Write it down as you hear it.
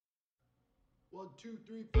One, two,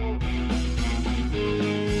 three, four.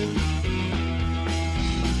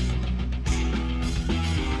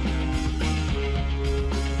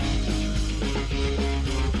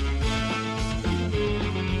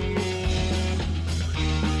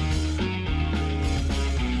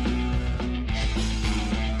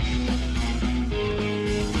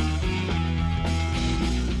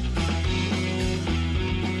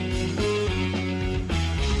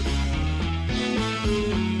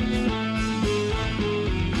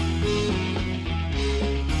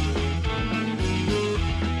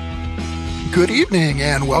 Good evening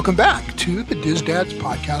and welcome back to the Diz Dads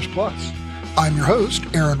Podcast Plus. I'm your host,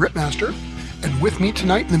 Aaron Rittmaster, and with me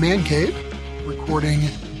tonight in the man cave, recording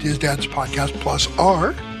Diz Dads Podcast Plus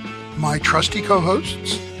are my trusty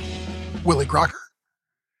co-hosts, Willie Crocker.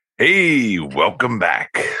 Hey, welcome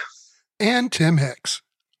back. And Tim Hicks.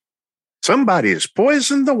 Somebody has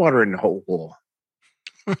poisoned the watering hole.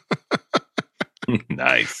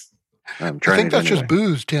 Nice. I think that's just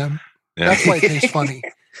booze, Tim. Yeah. That's why it tastes funny.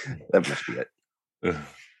 That must be it.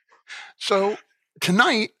 So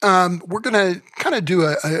tonight, we're going to kind of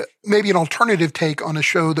do maybe an alternative take on a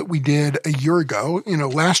show that we did a year ago. You know,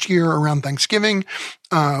 last year around Thanksgiving,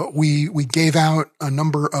 we gave out a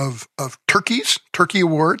number of turkey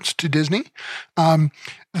awards to Disney.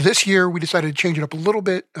 This year, we decided to change it up a little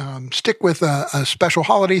bit, stick with a special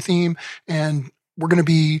holiday theme, and we're going to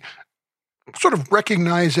be sort of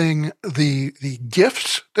recognizing the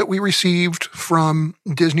gifts that we received from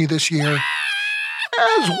Disney this year,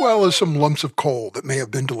 as well as some lumps of coal that may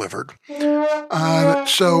have been delivered.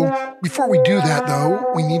 So before we do that,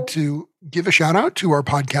 though, we need to give a shout out to our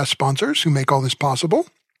podcast sponsors who make all this possible.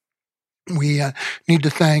 We need to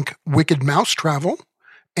thank Wicked Mouse Travel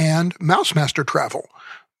and Mousemaster Travel.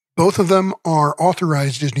 Both of them are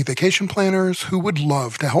authorized Disney vacation planners who would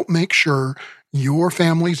love to help make sure your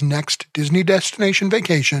family's next Disney destination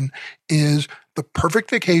vacation is the perfect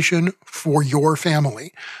vacation for your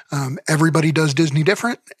family. Everybody does Disney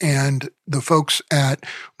different, and the folks at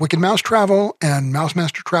Wicked Mouse Travel and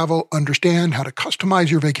Mousemaster Travel understand how to customize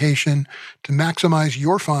your vacation to maximize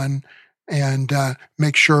your fun and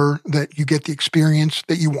make sure that you get the experience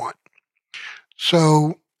that you want.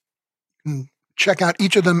 So check out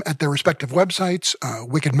each of them at their respective websites,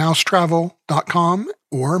 wickedmousetravel.com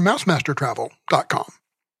or mousemastertravel.com.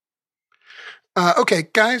 Okay,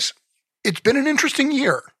 guys, it's been an interesting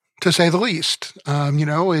year, to say the least.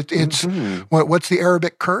 It's what's the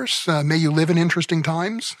Arabic curse? May you live in interesting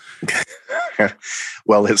times.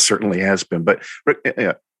 Well, it certainly has been. But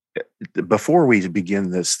before we begin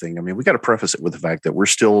this thing, I mean, we got to preface it with the fact that we're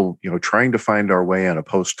still, trying to find our way in a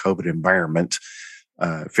post-COVID environment,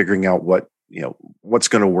 figuring out what's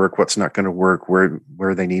going to work, what's not going to work, where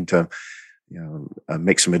they need to,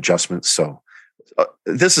 make some adjustments. So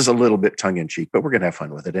this is a little bit tongue in cheek, but we're going to have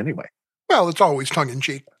fun with it anyway. Well, it's always tongue in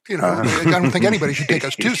cheek. I don't think anybody should take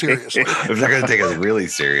us too seriously. If they're going to take us really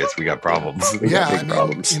serious, we got problems.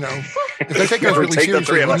 Problems. If they take us really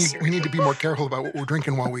seriously, we need to be more careful about what we're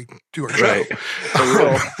drinking while we do our show. Right.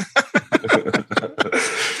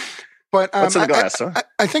 But what's in the glass,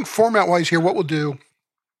 I think format-wise here, what we'll do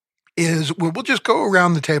is we'll just go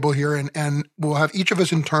around the table here and we'll have each of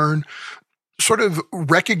us in turn sort of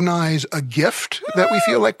recognize a gift that we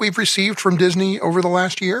feel like we've received from Disney over the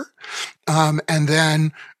last year, and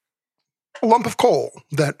then a lump of coal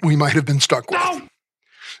that we might have been stuck with.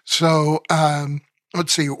 So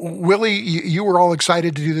let's see. Willie, you were all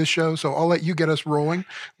excited to do this show, so I'll let you get us rolling.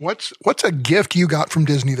 What's a gift you got from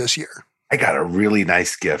Disney this year? I got a really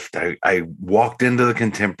nice gift. I walked into the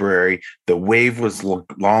Contemporary. The wave was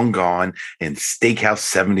long gone, and Steakhouse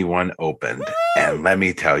 71 opened. And let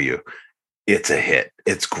me tell you, it's a hit.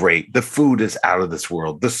 It's great. The food is out of this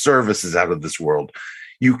world. The service is out of this world.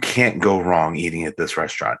 You can't go wrong eating at this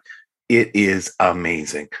restaurant. It is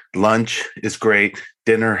amazing. Lunch is great.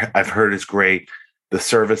 Dinner, I've heard, is great. The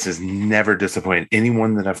service is never disappointed.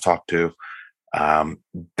 Anyone that I've talked to,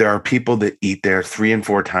 there are people that eat there 3 and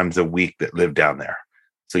 4 times a week that live down there.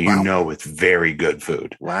 So it's very good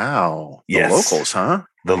food. Wow. Yes. The locals, huh?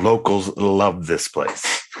 The locals love this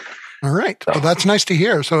place. All right. Well, that's nice to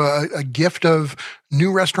hear. So a gift of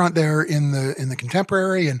new restaurant there in the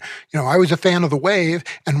Contemporary. And, I was a fan of the Wave.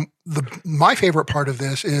 And my favorite part of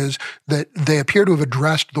this is that they appear to have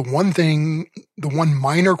addressed the one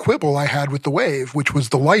minor quibble I had with the Wave, which was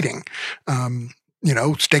the lighting.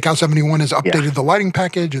 Steakhouse 71 has updated the lighting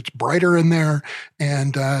package. It's brighter in there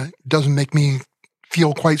and doesn't make me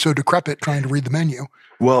feel quite so decrepit trying to read the menu.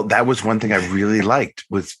 Well, that was one thing I really liked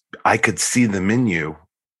was I could see the menu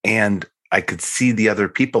and I could see the other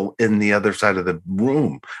people in the other side of the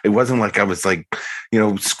room. It wasn't like I was like,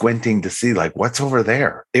 squinting to see like what's over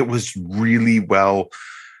there. It was really well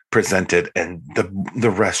presented, and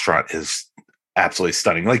the restaurant is absolutely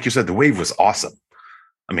stunning. Like you said, the Wave was awesome.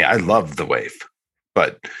 I mean, I love the Wave,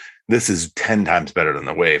 but this is 10 times better than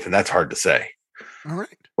the Wave, and that's hard to say. All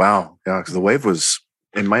right. Wow. Yeah, because the Wave was,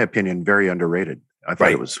 in my opinion, very underrated. I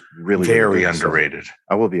thought it was really very underrated. So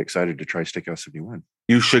I will be excited to try Steakhouse 71.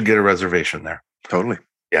 You should get a reservation there. Totally.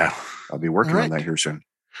 Yeah. I'll be working on that here soon.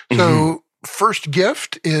 So first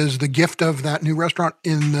gift is the gift of that new restaurant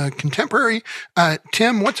in the Contemporary.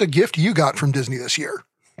 Tim, what's a gift you got from Disney this year?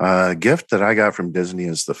 Gift that I got from Disney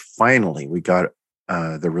is finally we got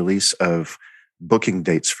the release of booking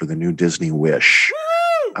dates for the new Disney Wish.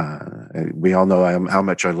 We all know how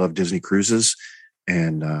much I love Disney cruises,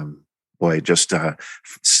 and boy, just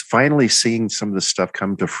finally seeing some of the stuff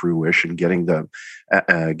come to fruition, getting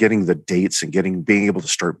the dates and being able to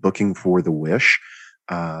start booking for the Wish.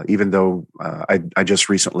 Even though I just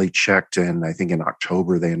recently checked, and I think in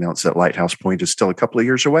October they announced that Lighthouse Point is still a couple of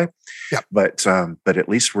years away. Yeah, but at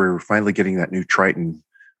least we're finally getting that new Triton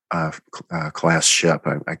class ship.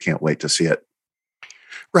 I can't wait to see it.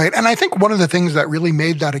 Right. And I think one of the things that really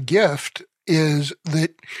made that a gift is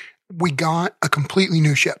that we got a completely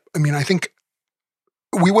new ship. I mean, I think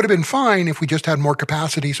we would have been fine if we just had more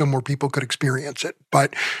capacity so more people could experience it.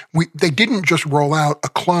 But they didn't just roll out a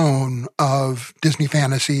clone of Disney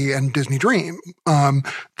Fantasy and Disney Dream.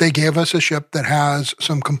 They gave us a ship that has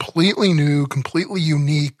some completely new, completely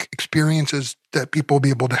unique experiences that people will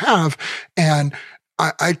be able to have. And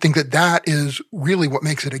I think that is really what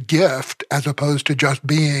makes it a gift as opposed to just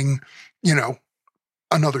being,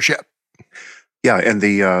 another ship. Yeah, and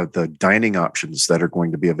the dining options that are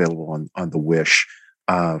going to be available on the Wish,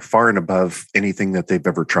 far and above anything that they've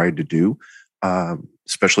ever tried to do,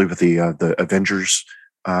 especially with the Avengers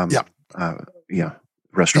restaurant.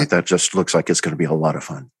 That just looks like it's going to be a lot of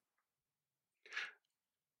fun.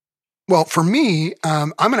 Well, for me,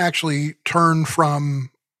 I'm going to actually turn from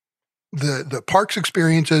the parks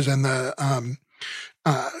experiences and the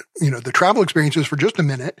travel experiences for just a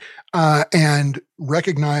minute, and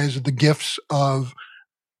recognize the gifts of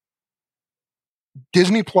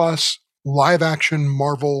Disney Plus live action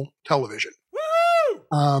Marvel television.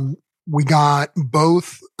 We got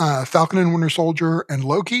both Falcon and Winter Soldier and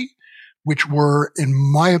Loki, which were, in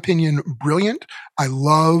my opinion, brilliant. I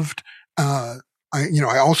loved, I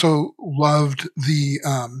also loved the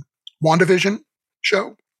WandaVision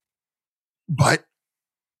show. But,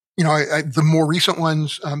 the more recent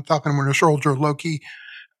ones, Falcon and Winter Soldier, Loki,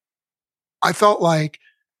 I felt like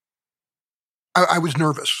I was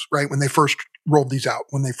nervous, right, when they first rolled these out.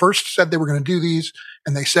 When they first said they were going to do these,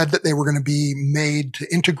 and they said that they were going to be made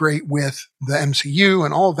to integrate with the MCU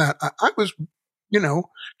and all of that, I was,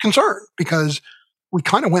 concerned because we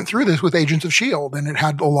kind of went through this with Agents of S.H.I.E.L.D., and it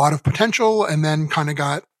had a lot of potential and then kind of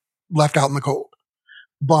got left out in the cold.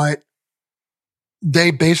 But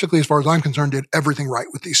they basically, as far as I'm concerned, did everything right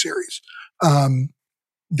with these series.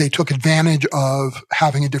 They took advantage of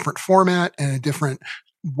having a different format and a different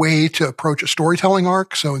way to approach a storytelling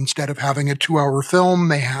arc. So instead of having a 2-hour film,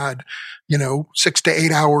 they had, 6 to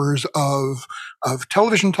 8 hours of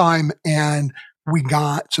television time, and we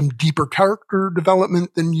got some deeper character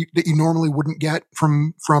development that you normally wouldn't get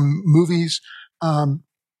from movies.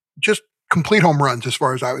 Just complete home runs as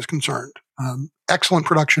far as I was concerned. Excellent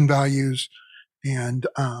production values. And,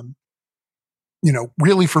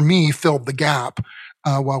 really for me filled the gap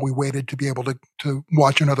while we waited to be able to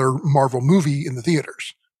watch another Marvel movie in the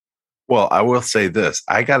theaters. Well, I will say this.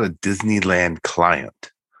 I got a Disneyland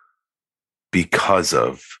client because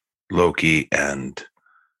of Loki, and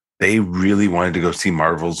they really wanted to go see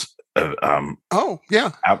Marvel's.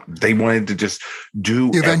 They wanted to just do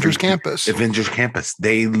the Avengers Campus. Avengers Campus.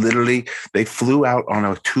 They flew out on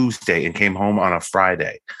a Tuesday and came home on a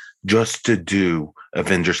Friday just to do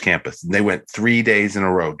Avengers Campus. And they went 3 days in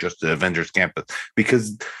a row just to Avengers Campus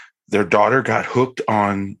because their daughter got hooked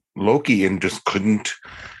on Loki and just couldn't.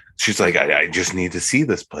 She's like, I just need to see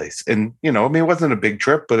this place. And, it wasn't a big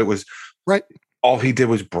trip, but it was right. All he did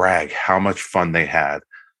was brag how much fun they had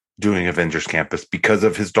doing Avengers Campus because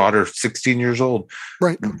of his daughter, 16 years old,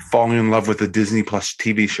 right, falling in love with a Disney Plus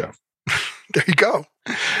TV show. There you go.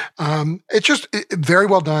 It's just very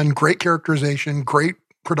well done. Great characterization, great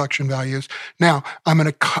production values. Now I'm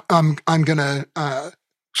gonna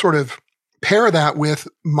sort of pair that with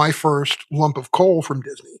my first lump of coal from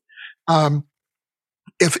Disney.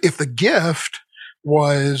 If the gift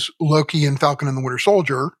was Loki and Falcon and the Winter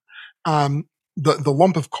Soldier, the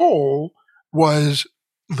lump of coal was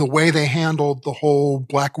the way they handled the whole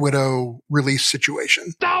Black Widow release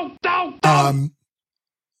situation. I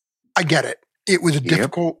get it. It was a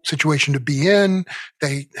difficult situation to be in.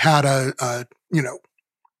 They had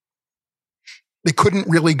they couldn't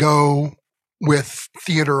really go with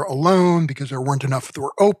theater alone because there weren't enough that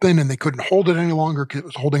were open, and they couldn't hold it any longer because it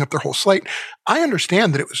was holding up their whole slate. I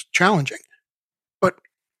understand that it was challenging, but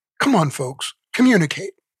come on, folks,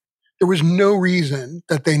 communicate. There was no reason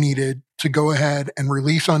that they needed to go ahead and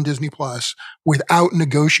release on Disney Plus without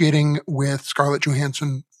negotiating with Scarlett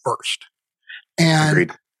Johansson first. And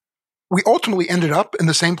Agreed. we ultimately ended up in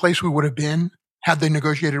the same place we would have been had they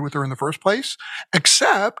negotiated with her in the first place,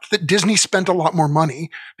 except that Disney spent a lot more money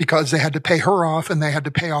because they had to pay her off and they had to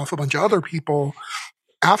pay off a bunch of other people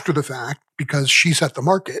after the fact because she set the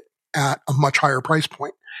market at a much higher price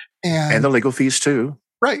point. And the legal fees too.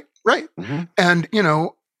 Right. Mm-hmm. And,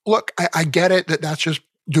 look, I get it that that's just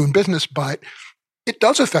doing business, but it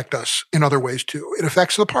does affect us in other ways too. It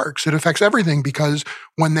affects the parks. It affects everything because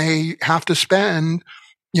when they have to spend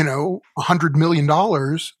 $100 million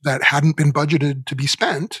that hadn't been budgeted to be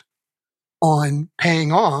spent on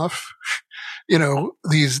paying off,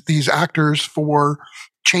 these actors for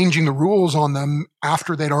changing the rules on them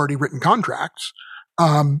after they'd already written contracts.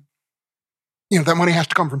 That money has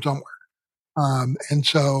to come from somewhere. And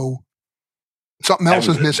so something else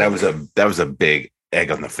is missing. That was a big egg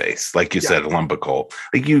on the face. Like you said, a lump of coal.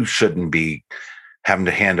 Like you shouldn't be having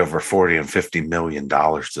to hand over $40 and $50 million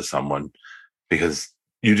to someone because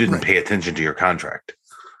you didn't pay attention to your contract.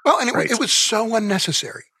 Well, and it was so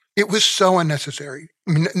unnecessary. It was so unnecessary.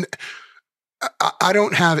 I mean, I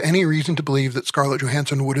don't have any reason to believe that Scarlett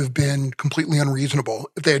Johansson would have been completely unreasonable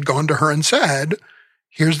if they had gone to her and said,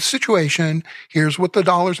 here's the situation. Here's what the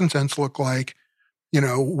dollars and cents look like.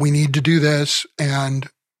 We need to do this and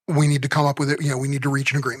we need to come up with it. We need to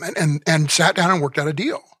reach an agreement and sat down and worked out a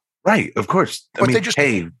deal. Right. Of course. But they just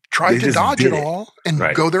tried to dodge it all and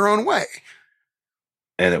go their own way.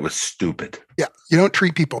 And it was stupid. Yeah. You don't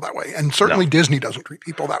treat people that way. And certainly Disney doesn't treat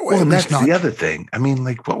people that way. Well, and that's the other thing. I mean,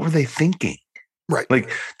 like, what were they thinking? Right.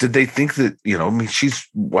 Like, did they think that, she's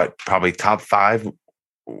probably top 5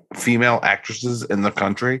 female actresses in the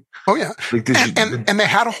country? Oh yeah. Like, and they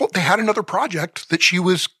had another project that she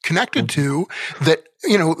was connected to that,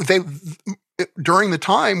 during the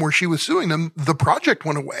time where she was suing them, the project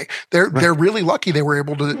went away. They're really lucky they were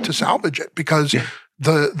able to salvage it because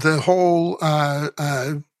the whole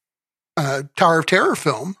Tower of Terror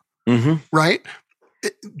film, right?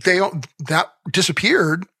 That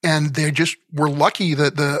disappeared, and they just were lucky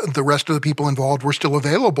that the rest of the people involved were still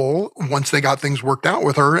available once they got things worked out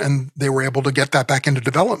with her, and they were able to get that back into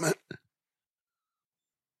development.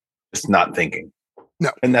 Just not thinking.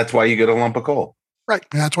 No. And that's why you get a lump of coal. Right.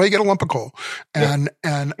 And that's why you get a lump of coal. And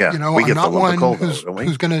I'm not one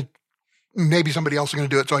who's going to, maybe somebody else is going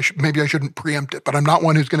to do it. So maybe I shouldn't preempt it, but I'm not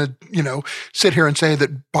one who's going to, sit here and say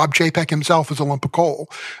that Bob Chapek himself is a lump of coal.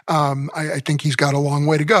 I think he's got a long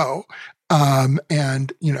way to go.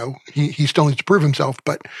 And he still needs to prove himself,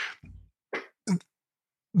 but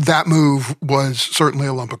that move was certainly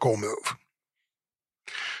a lump of coal move.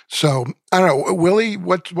 So I don't know, Willie,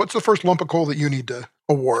 what's the first lump of coal that you need to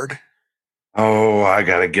award? Oh, I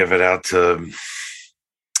got to give it out to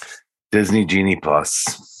Disney Genie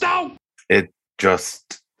Plus. No! It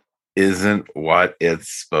just isn't what it's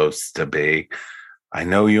supposed to be. I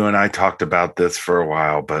know you and I talked about this for a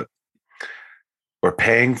while, but we're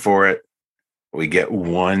paying for it. We get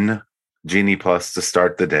one Genie Plus to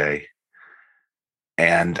start the day.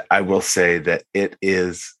 And I will say that it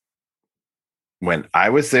is, when I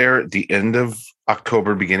was there at the end of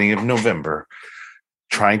October, beginning of November,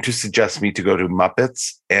 trying to suggest me to go to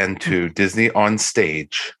Muppets and to Disney on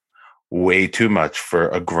Stage, way too much for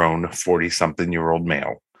a grown 40-something-year-old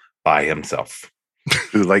male by himself.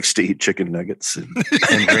 Who likes to eat chicken nuggets and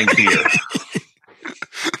drink beer.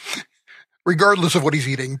 Regardless of what he's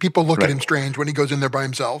eating, people look at him strange when he goes in there by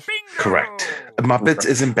himself. Bingo! Correct. Muppets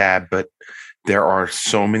isn't bad, but there are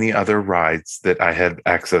so many other rides that I had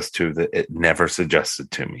access to that it never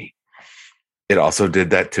suggested to me. It also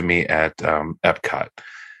did that to me at Epcot.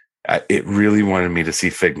 It really wanted me to see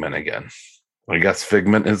Figment again. I guess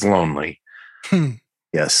Figment is lonely.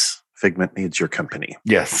 Yes. Figment needs your company.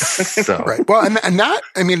 Yes. So. Right. Well, and that,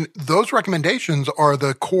 I mean, those recommendations are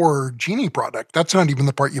the core Genie product. That's not even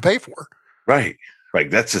the part you pay for. Right. Right.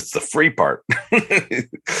 That's just the free part.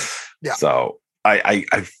 Yeah. So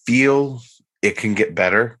I feel it can get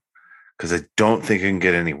better because I don't think it can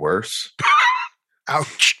get any worse.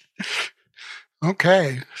 Ouch.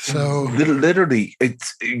 Okay. So literally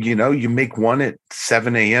it's, you make one at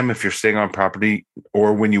 7 a.m. if you're staying on property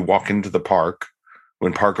or when you walk into the park,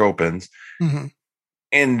 when park opens. Mm-hmm.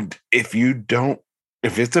 And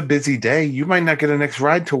if it's a busy day, you might not get a next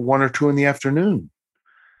ride till 1 or 2 in the afternoon.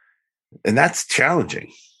 And that's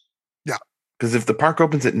challenging. Yeah. Because if the park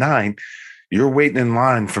opens at 9, you're waiting in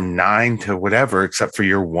line from 9 to whatever, except for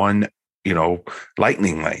your one,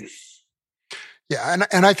 lightning lane. Yeah.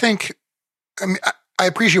 And I think, I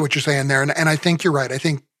appreciate what you're saying there. And I think you're right. I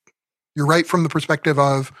think you're right from the perspective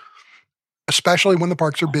of, especially when the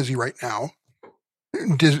parks are busy right now,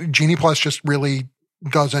 Genie Plus just really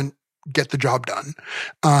doesn't get the job done.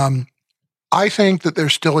 I think that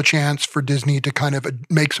there's still a chance for Disney to kind of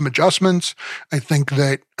make some adjustments. I think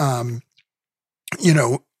that,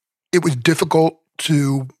 it was difficult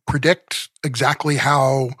to predict exactly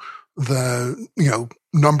how the,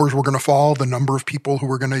 numbers were going to fall, the number of people who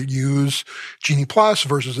were going to use Genie Plus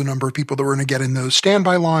versus the number of people that were going to get in those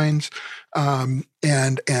standby lines. And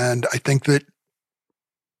I think that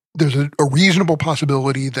there's a reasonable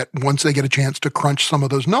possibility that once they get a chance to crunch some of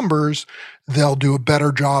those numbers, they'll do a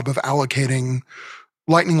better job of allocating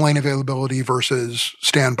lightning lane availability versus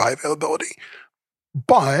standby availability.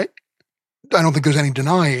 But I don't think there's any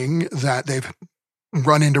denying that they've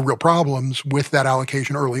run into real problems with that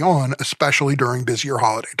allocation early on, especially during busier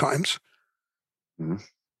holiday times.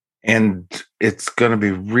 And it's going to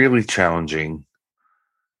be really challenging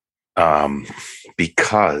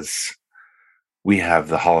because we have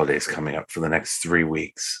the holidays coming up for the next 3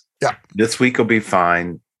 weeks. Yeah. This week will be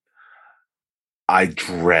fine. I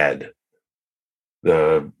dread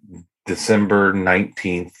the December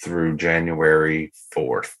 19th through January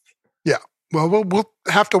 4th. Yeah. Well, we'll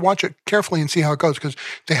have to watch it carefully and see how it goes, because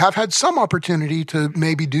they have had some opportunity to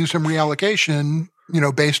maybe do some reallocation,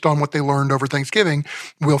 based on what they learned over Thanksgiving.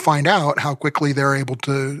 We'll find out how quickly they're able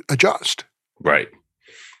to adjust. Right.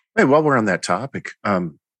 Hey, while we're on that topic,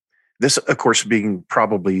 this, of course, being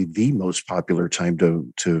probably the most popular time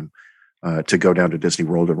to go down to Disney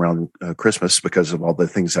World around Christmas because of all the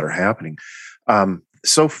things that are happening.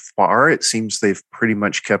 So far, it seems they've pretty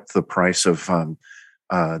much kept the price of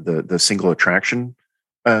the single attraction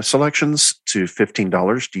selections to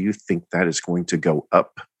 $15. Do you think that is going to go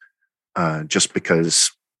up just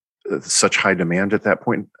because such high demand at that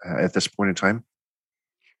point at this point in time?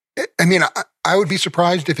 I mean, I would be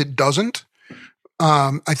surprised if it doesn't.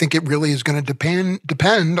 I think it really is going to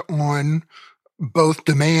depend on both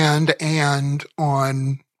demand and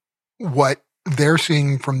on what they're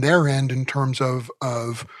seeing from their end in terms of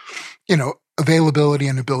availability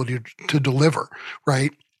and ability to deliver,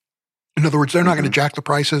 right? In other words, they're not going to jack the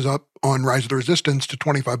prices up on Rise of the Resistance to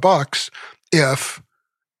 $25 if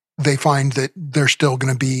they find that they're still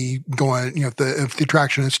going to be going, if the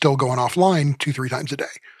attraction is still going offline 2-3 times a day.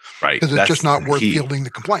 Right. Because it's just not worth fielding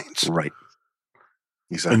the complaints. Right.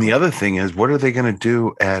 Exactly. And the other thing is, what are they going to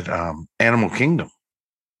do at Animal Kingdom?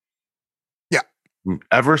 Yeah.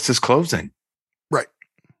 Everest is closing. Right.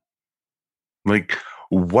 Like,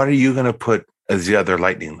 what are you going to put as the other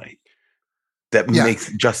lightning lane that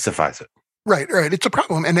justifies it? Right. It's a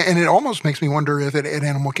problem. And it almost makes me wonder if at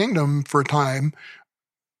Animal Kingdom for a time,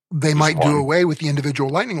 they might do away with the individual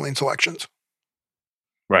lightning lane selections.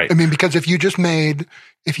 Right. I mean, because if you just made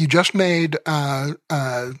Flight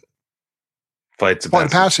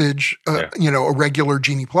of Passage, a regular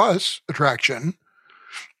Genie Plus attraction,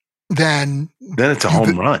 then it's a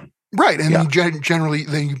home run. Right. And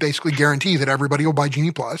you basically guarantee that everybody will buy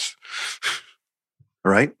Genie Plus.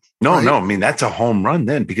 Right. No, I mean, that's a home run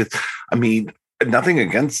then, because I mean, nothing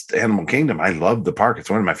against Animal Kingdom. I love the park. It's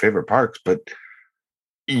one of my favorite parks, but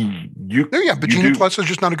Genie Plus is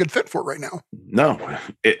just not a good fit for it right now. No.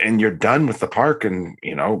 And you're done with the park. And,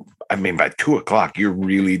 I mean, by 2:00, you're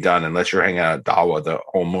really done unless you're hanging out at Dawa the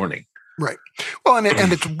whole morning. Right. Well, and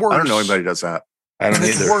it's worse. I don't know anybody does that. I don't either.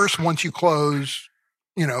 It's worse once you close,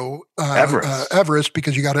 Everest,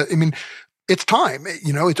 because you got to, I mean, it's time,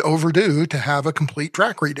 it's overdue to have a complete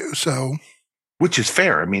track redo. So, which is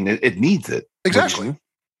fair. I mean, it needs it. Exactly.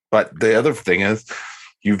 But the other thing is,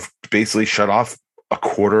 you've basically shut off a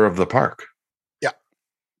quarter of the park. Yeah.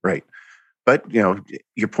 Right. But,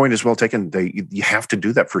 your point is well taken. You have to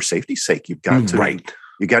do that for safety's sake. You've got to, right.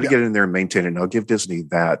 You got to get in there and maintain it. And I'll give Disney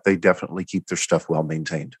that. They definitely keep their stuff well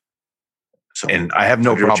maintained. So, and I have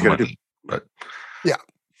no problem with it. But yeah.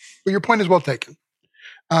 But your point is well taken.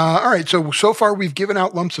 All right. So far we've given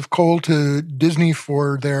out lumps of coal to Disney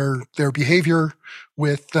for their behavior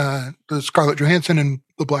with the Scarlett Johansson and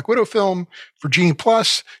the Black Widow film for Genie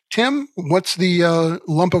Plus. Tim, what's the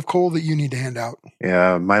lump of coal that you need to hand out?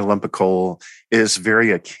 Yeah, my lump of coal is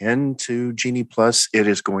very akin to Genie Plus. It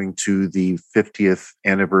is going to the 50th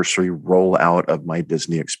anniversary rollout of my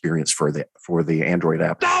Disney experience for the Android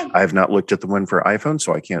app. I have not looked at the one for iPhone,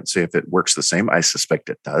 so I can't say if it works the same. I suspect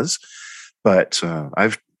it does, but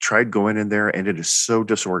I've tried going in there, and it is so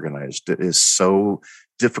disorganized. It is so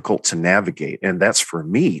difficult to navigate, and that's for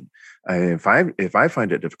me. If I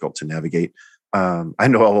find it difficult to navigate, I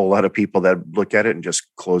know a lot of people that look at it and just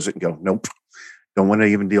close it and go, nope, don't want to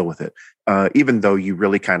even deal with it. Even though you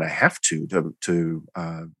really kind of have to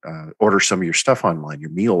order some of your stuff online, your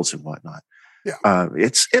meals and whatnot. Yeah.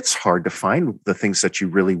 It's hard to find the things that you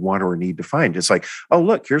really want or need to find. It's like, oh,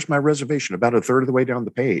 look, here's my reservation about a third of the way down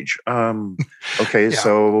the page. Okay, Yeah.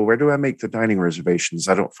 So where do I make the dining reservations?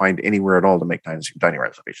 I don't find anywhere at all to make dining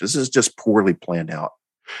reservations. This is just poorly planned out.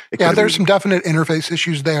 Yeah, there's some definite interface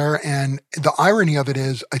issues there. And the irony of it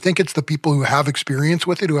is, I think it's the people who have experience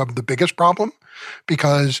with it who have the biggest problem,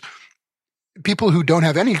 because people who don't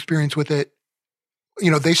have any experience with it,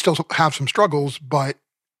 they still have some struggles, but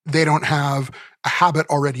they don't have a habit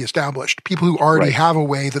already established. People who already have a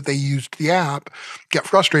way that they used the app get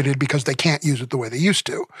frustrated because they can't use it the way they used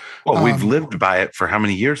to. Well, we've lived by it for how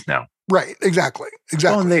many years now? Right. Exactly.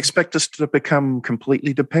 Well, and they expect us to become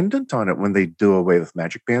completely dependent on it when they do away with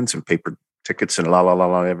magic bands and paper tickets and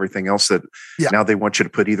everything else that now they want you to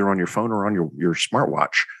put either on your phone or on your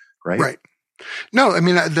smartwatch, right? Right. No, I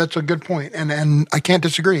mean, that's a good point. And I can't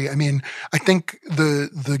disagree. I mean, I think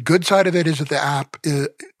the good side of it is that the app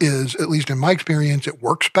is, at least in my experience, it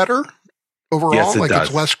works better overall. Yes, it does.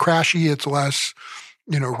 It's less crashy. It's less,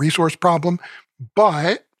 resource problem.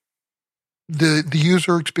 But the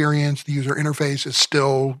user experience, the user interface is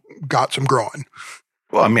still got some growing.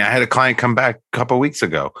 Well, I mean, I had a client come back a couple of weeks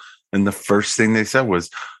ago, and the first thing they said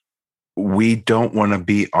was, we don't want to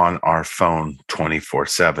be on our phone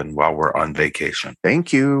 24/7 while we're on vacation.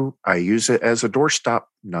 Thank you. I use it as a doorstop,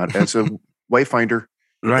 not as a wayfinder.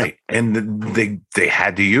 Right. And they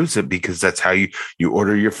had to use it because that's how you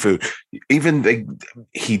order your food. Even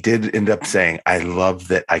he did end up saying, I love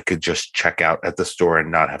that I could just check out at the store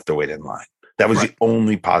and not have to wait in line. That was the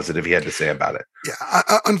only positive he had to say about it. Yeah.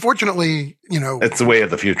 Unfortunately, it's the way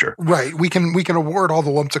of the future. Right. We can award all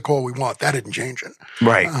the lumps of coal we want. That didn't change it.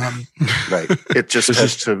 Right. Right. It just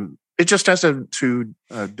has to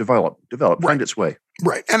develop, find its way.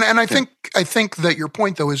 Right. And I think that your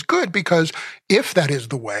point though is good, because if that is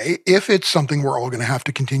the way, if it's something we're all going to have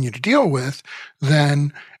to continue to deal with,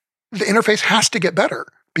 then the interface has to get better,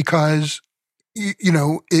 because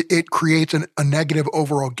it creates a negative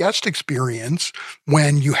overall guest experience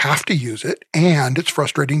when you have to use it, and it's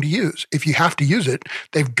frustrating to use. If you have to use it,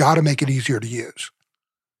 they've got to make it easier to use.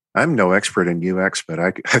 I'm no expert in UX, but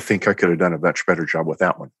I think I could have done a much better job with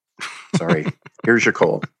that one. Sorry. Here's your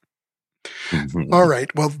coal. All right.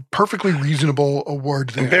 Well, perfectly reasonable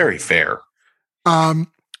award there. Very fair. All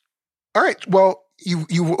right. Well, you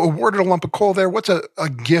awarded a lump of coal there. What's a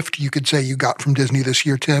gift you could say you got from Disney this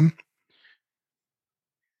year, Tim?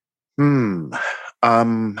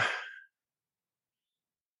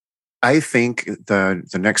 I think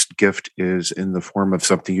the next gift is in the form of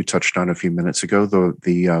something you touched on a few minutes ago,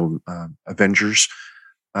 the Avengers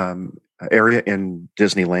area in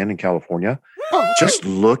Disneyland in California. Oh, just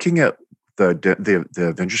looking at the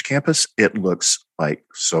Avengers campus, it looks like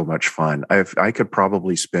so much fun. I could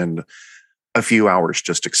probably spend a few hours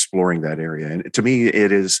just exploring that area, and to me,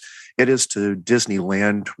 it is to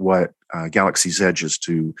Disneyland what Galaxy's Edge is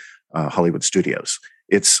to Hollywood Studios.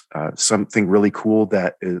 It's something really cool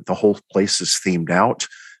that the whole place is themed out.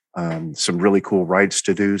 Some really cool rides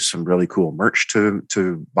to do, some really cool merch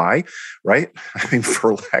to buy, right? I mean,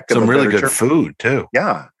 for lack of some really better good food too.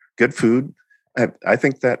 Yeah, good food. I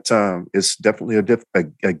think that is definitely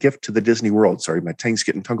a gift to the Disney World. Sorry, my tongue's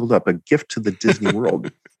getting tangled up. A gift to the Disney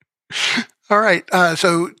World. All right.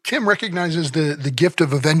 So Tim recognizes the gift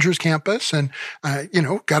of Avengers Campus, and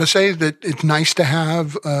got to say that it's nice to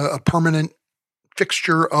have a permanent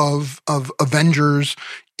fixture of Avengers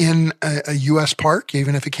in a U.S. park,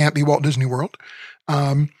 even if it can't be Walt Disney World.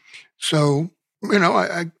 So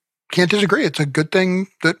I can't disagree. It's a good thing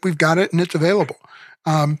that we've got it and it's available.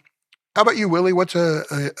 How about you, Willie? What's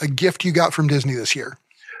a gift you got from Disney this year?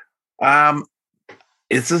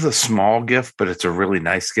 This is a small gift, but it's a really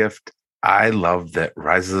nice gift. I love that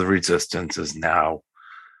Rise of the Resistance is now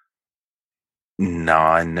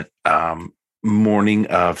morning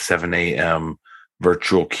of 7 a.m.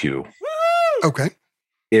 virtual queue. Okay.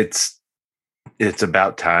 It's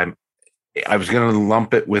about time. I was going to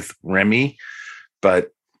lump it with Remy,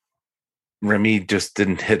 but Remy just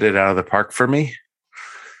didn't hit it out of the park for me.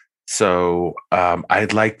 So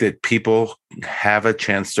I'd like that people have a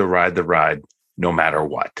chance to ride the ride no matter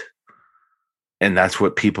what. And that's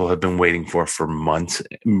what people have been waiting for months,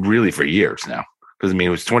 really for years now. Because I mean,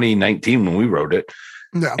 it was 2019 when we wrote it.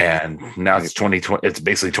 Yeah. And now it's 2020. It's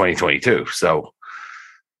basically 2022. So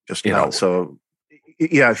just so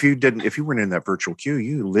yeah, if you weren't in that virtual queue,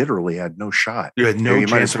 you literally had no shot. You had no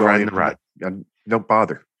chance of riding the ride. Don't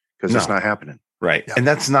bother, because it's not happening. Right. Yeah. And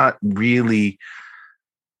that's not really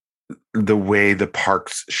the way the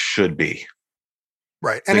parks should be.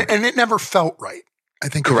 Right. And it never felt right. I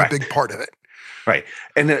think is a big part of it. Right.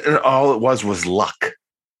 And all it was luck.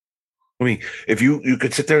 I mean, if you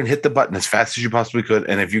could sit there and hit the button as fast as you possibly could,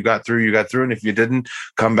 and if you got through, you got through, and if you didn't,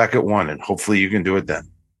 come back at 1, and hopefully you can do it then.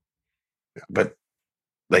 Yeah. But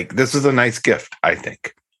like, this is a nice gift, I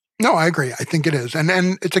think. No, I agree. I think it is, and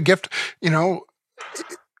it's a gift.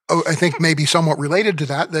 I think maybe somewhat related to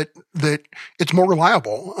that it's more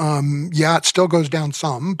reliable. Yeah, it still goes down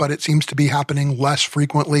some, but it seems to be happening less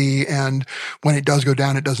frequently, and when it does go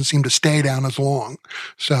down, it doesn't seem to stay down as long.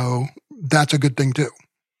 So that's a good thing too.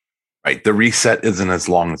 Right. The reset isn't as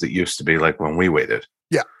long as it used to be, like when we waited.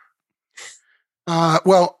 Yeah.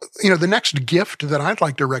 Well, the next gift that I'd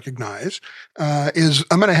like to recognize is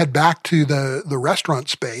I'm going to head back to the restaurant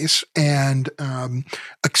space and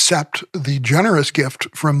accept the generous gift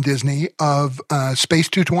from Disney of Space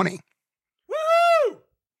 220. Woo!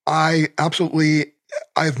 I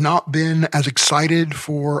have not been as excited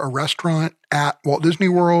for a restaurant at Walt Disney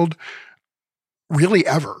World really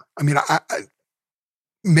ever. I mean, I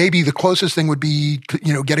maybe the closest thing would be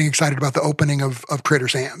to, getting excited about the opening of Trader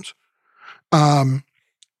Sam's.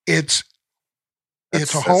 It's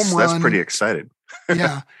a home run. That's pretty excited.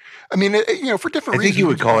 Yeah. I mean, for different reasons. I think you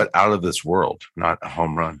would call it out of this world, not a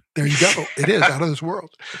home run. There you go. It is out of this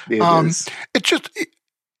world. It's just,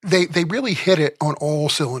 they really hit it on all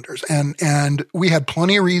cylinders, and we had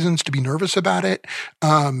plenty of reasons to be nervous about it.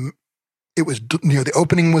 It was, the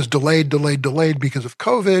opening was delayed because of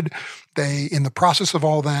COVID. In the process of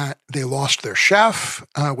all that, they lost their chef,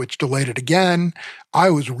 which delayed it again. I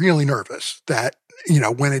was really nervous that,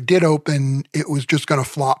 when it did open, it was just going to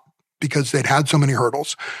flop because they'd had so many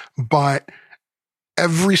hurdles. But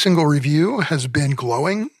every single review has been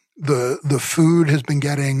glowing. The food has been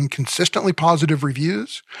getting consistently positive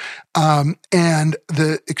reviews. And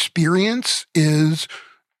the experience is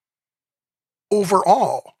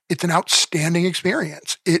overall, it's an outstanding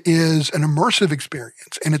experience. It is an immersive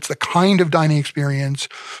experience, and it's the kind of dining experience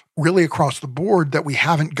really across the board that we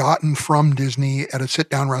haven't gotten from Disney at a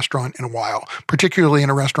sit-down restaurant in a while, particularly in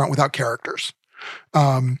a restaurant without characters.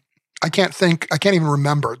 I can't even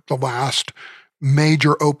remember the last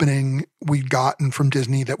major opening we'd gotten from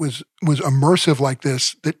Disney that was immersive like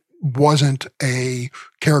this, that wasn't a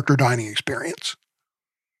character dining experience.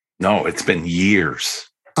 No, it's been years.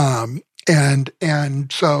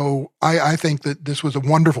 And so I think that this was a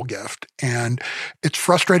wonderful gift, and it's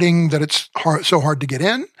frustrating that it's so hard to get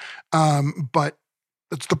in. But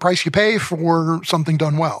it's the price you pay for something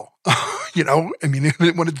done well. I mean,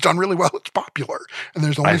 when it's done really well, it's popular, and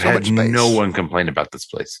there's only so much space. No one complained about this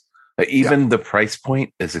place. Even the price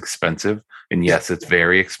point is expensive, and yes, it's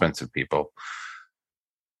very expensive, people.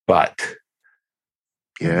 But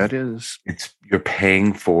yeah, it is. You're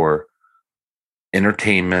paying for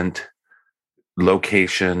entertainment,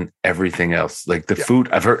 location, everything else. Like the food,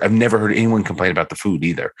 I've never heard anyone complain about the food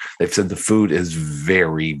either. They've said the food is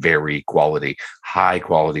very, very high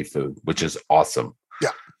quality food, which is awesome.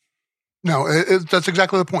 Yeah. No, that's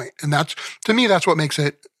exactly the point. And to me, that's what makes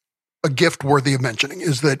it a gift worthy of mentioning,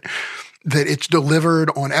 is that it's delivered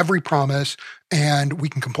on every promise, and we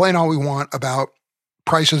can complain all we want about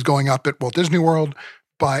prices going up at Walt Disney World,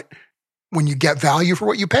 but when you get value for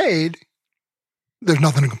what you paid, there's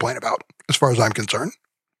nothing to complain about, as far as I'm concerned.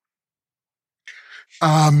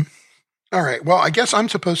 All right. Well, I guess I'm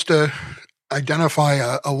supposed to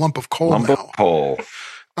identify a lump of coal now. Of coal.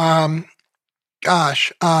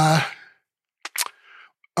 Gosh.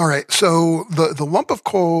 All right. So the lump of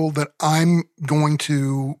coal that I'm going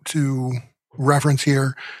to reference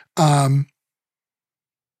here, all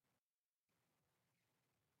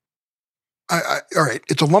right,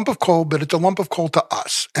 it's a lump of coal, but it's a lump of coal to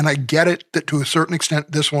us. And I get it that to a certain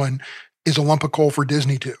extent, this one is a lump of coal for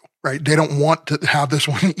Disney too, right? They don't want to have this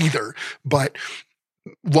one either, but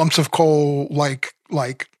lumps of coal, like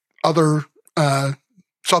other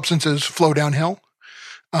substances, flow downhill.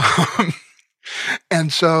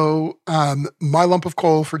 And so my lump of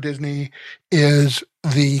coal for Disney is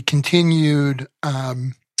the continued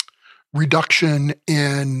reduction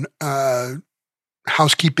in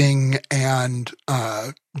housekeeping and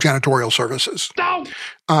janitorial services. No!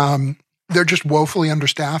 They're just woefully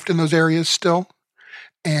understaffed in those areas still.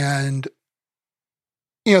 And,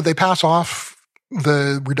 they pass off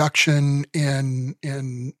the reduction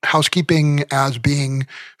in housekeeping as being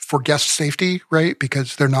for guest safety, right?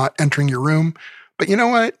 Because they're not entering your room. But you know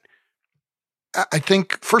what? I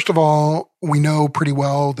think, first of all, we know pretty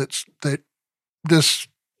well that this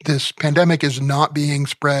pandemic is not being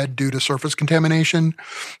spread due to surface contamination.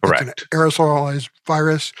 Correct. It's an aerosolized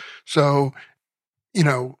virus. So,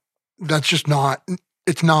 that's just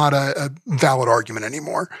it's not a valid argument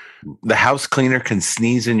anymore. The house cleaner can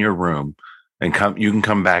sneeze in your room and you can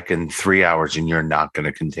come back in 3 hours and you're not going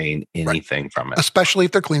to contain anything from it. Especially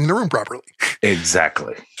if they're cleaning the room properly.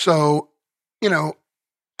 Exactly. So,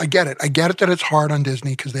 I get it. I get it that it's hard on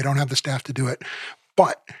Disney because they don't have the staff to do it.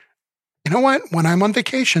 But you know what? When I'm on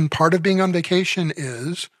vacation, part of being on vacation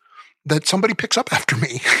is that somebody picks up after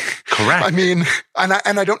me. Correct. I mean, and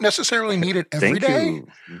I don't necessarily need it every day,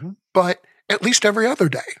 but at least every other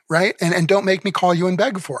day, right? And don't make me call you and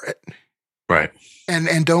beg for it. Right.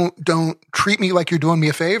 And don't treat me like you're doing me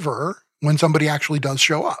a favor when somebody actually does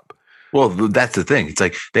show up. Well, that's the thing. It's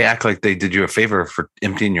like they act like they did you a favor for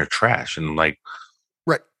emptying your trash, and like,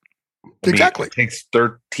 right. Exactly. It takes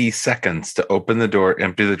 30 seconds to open the door,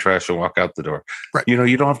 empty the trash, and walk out the door. Right.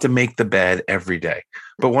 You don't have to make the bed every day,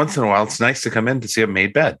 but once in a while, it's nice to come in to see a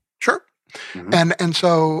made bed. Sure. Mm-hmm. And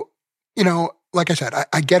so, like I said,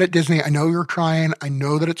 I get it, Disney. I know you're trying. I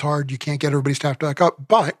know that it's hard. You can't get everybody's staff back up,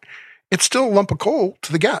 but it's still a lump of coal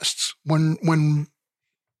to the guests. When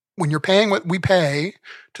you're paying what we pay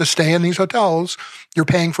to stay in these hotels, you're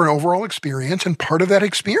paying for an overall experience. And part of that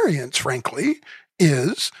experience, frankly,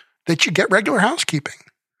 is that you get regular housekeeping.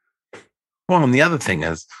 Well, and the other thing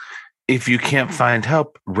is, if you can't find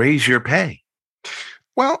help, raise your pay.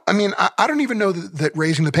 Well, I mean, I don't even know that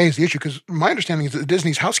raising the pay is the issue, because my understanding is that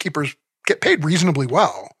Disney's housekeepers get paid reasonably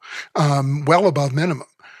well, well above minimum.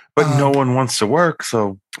 But no one wants to work,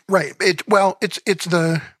 so right. It's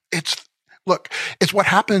what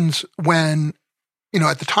happens when,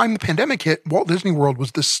 at the time the pandemic hit, Walt Disney World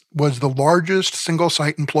was the largest single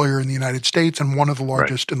site employer in the United States and one of the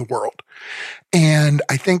largest in the world. And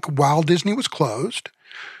I think while Disney was closed,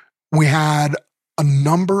 we had a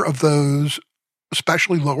number of those,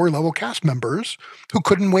 especially lower level cast members, who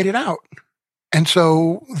couldn't wait it out. And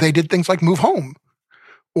so they did things like move home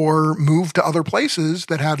or move to other places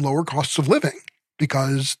that had lower costs of living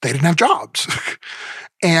because they didn't have jobs.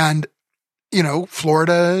 And,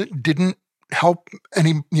 Florida didn't help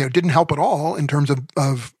didn't help at all in terms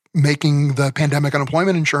of making the pandemic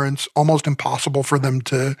unemployment insurance almost impossible for them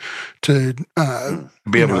to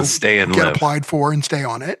be able to stay and get live. Applied for and stay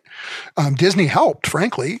on it. Disney helped,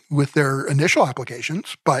 frankly, with their initial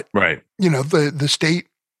applications, but right. The state.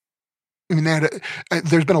 I mean,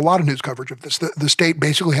 there's been a lot of news coverage of this. The state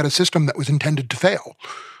basically had a system that was intended to fail.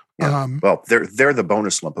 Yeah. Well, they're the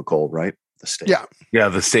bonus lump of coal, right? The state. Yeah.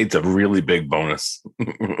 The state's a really big bonus.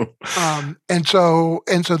 And so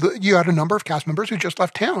you had a number of cast members who just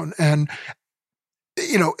left town, and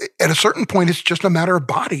at a certain point, it's just a matter of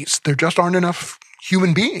bodies. There just aren't enough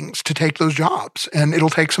human beings to take those jobs, and it'll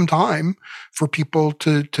take some time for people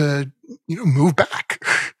to move back.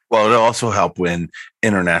 Well, it'll also help when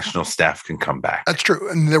international staff can come back. That's true.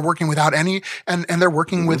 And they're working without any, and they're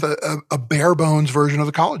working with a bare bones version of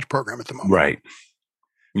the college program at the moment. Right.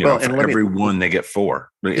 And every one they get 4.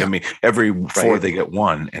 Yeah. I mean, every 4 they get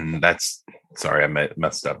 1. And that's, sorry, I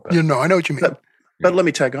messed up. I know what you mean. But let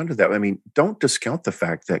me tag on to that. I mean, don't discount the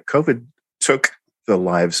fact that COVID took the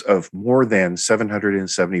lives of more than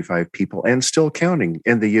 775 people and still counting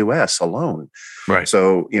in the U.S. alone. Right.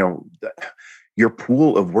 So, your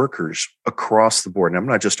pool of workers across the board, and I'm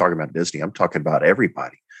not just talking about Disney, I'm talking about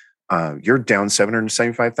everybody. You're down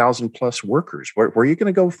 775,000 plus workers. Where are you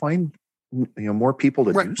going to go find more people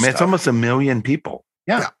to do stuff? It's almost 1 million people.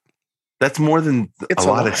 Yeah. That's more than a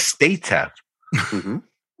lot of states have. Mm-hmm.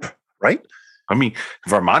 Right? I mean,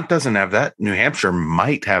 Vermont doesn't have that. New Hampshire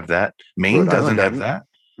might have that. Maine doesn't have that.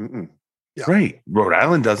 Yeah. Right. Rhode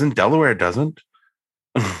Island doesn't. Delaware doesn't.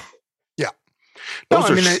 No,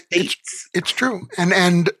 I mean, it's true.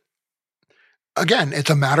 And again, it's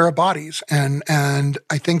a matter of bodies. And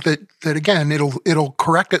I think that again, it'll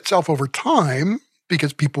correct itself over time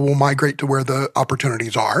because people will migrate to where the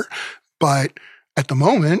opportunities are. But at the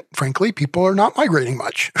moment, frankly, people are not migrating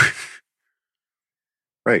much.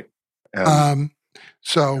 Right.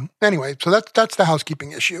 So anyway, so that's the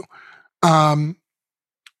housekeeping issue. So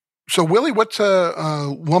Willie, what's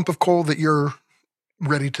a lump of coal that you're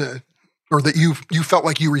ready to, or that you felt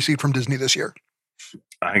like you received from Disney this year?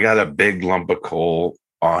 I got a big lump of coal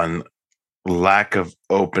on lack of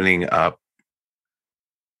opening up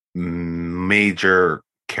major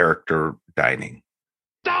character dining.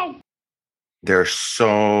 No! There are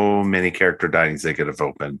so many character dinings they could have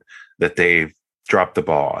opened that they've dropped the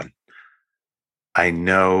ball on. I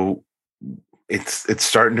know it's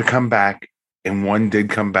starting to come back, and one did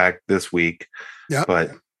come back this week. Yeah, but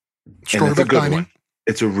and it's a good dining. One.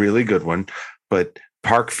 It's a really good one. But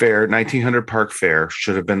Park Fair, 1900 Park Fair,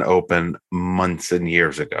 should have been open months and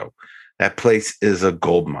years ago. That place is a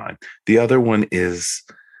gold mine. The other one is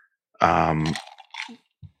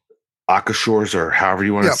Akashores, or however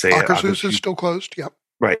you want to say it. Akashores is still closed. Yep.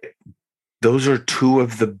 Right. Those are two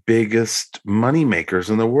of the biggest money makers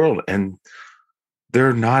in the world, and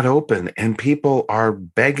they're not open, and people are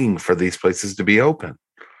begging for these places to be open.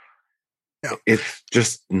 Yeah. It's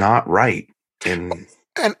just not right. And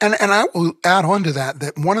I will add on to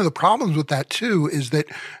that one of the problems with that too is that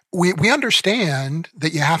we understand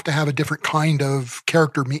that you have to have a different kind of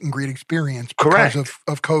character meet and greet experience because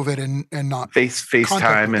of COVID and not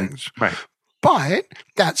FaceTime and right. But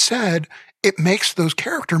that said, it makes those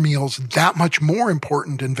character meals that much more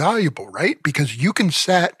important and valuable, right? Because you can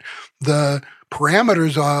set the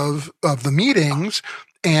parameters of the meetings,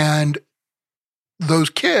 and those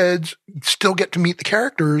kids still get to meet the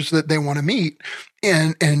characters that they want to meet,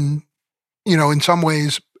 and in some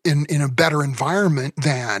ways in a better environment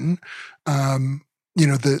than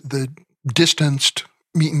the distanced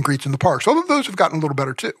meet and greets in the parks. Although those have gotten a little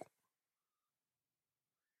better too.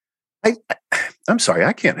 I'm sorry,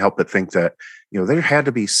 I can't help but think that there had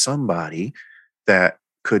to be somebody that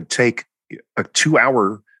could take a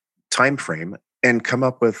 2-hour time frame and come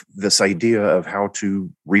up with this idea of how to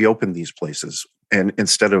reopen these places, and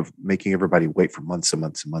instead of making everybody wait for months and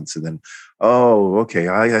months and months, and then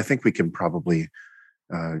I think we can probably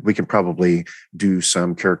do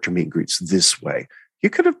some character meet and greets this way. You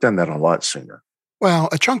could have done that a lot sooner. Well,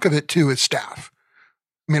 a chunk of it too is staff.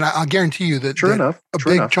 I mean, I'll guarantee you that a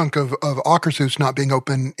big chunk of Akershus not being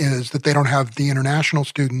open is that they don't have the international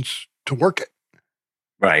students to work it.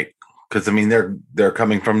 Right. Because I mean, they're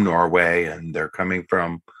coming from Norway, and they're coming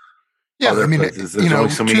from other places. There's only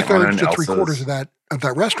so many 2/3 to 3/4 of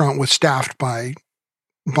that restaurant was staffed by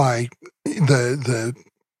the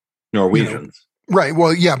Norwegians. Right.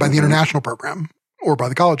 Well, yeah, by the international program or by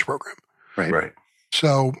the college program. Right.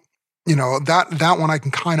 So, that one I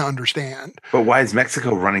can kind of understand. But why is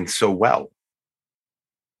Mexico running so well?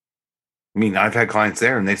 I mean, I've had clients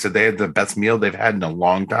there, and they said they had the best meal they've had in a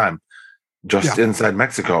long time. Just inside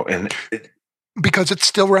Mexico. And because it's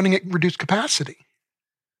still running at reduced capacity.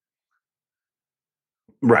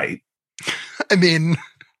 Right. I mean,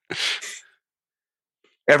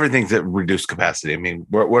 everything's at reduced capacity. I mean,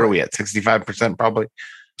 what are we at? 65% probably?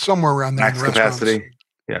 Somewhere around there. Max capacity.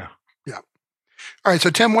 Yeah. Yeah. All right. So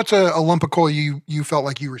Tim, what's a lump of coal you felt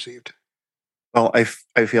like you received? Well, I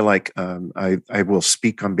feel like I will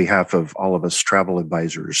speak on behalf of all of us travel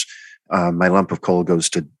advisors. My lump of coal goes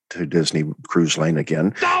to Disney Cruise Line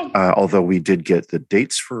again. No! Although we did get the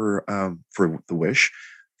dates for the Wish,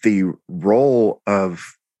 the roll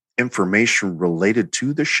of information related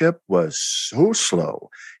to the ship was so slow.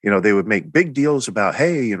 They would make big deals about,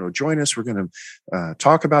 hey, join us. We're going to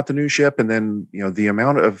talk about the new ship, and then the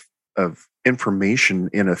amount of information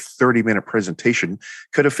in a 30-minute presentation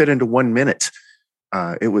could have fit into 1 minute.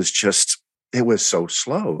 It was so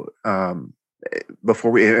slow.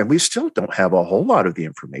 We still don't have a whole lot of the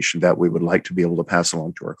information that we would like to be able to pass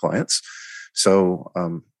along to our clients. So,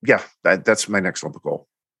 that's my next lump of coal.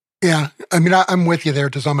 Yeah. I mean, I'm with you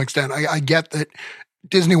there to some extent. I get that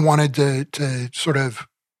Disney wanted to sort of,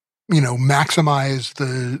 maximize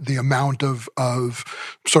the amount of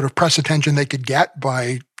sort of press attention they could get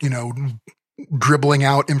by, dribbling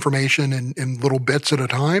out information in little bits at a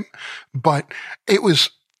time. But it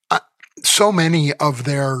was so many of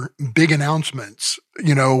their big announcements,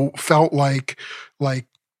 felt like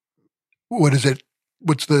what is it?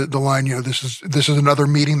 What's the line? This is another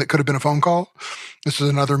meeting that could have been a phone call. This is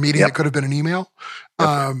another meeting that could have been an email.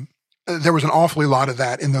 Yep. There was an awfully lot of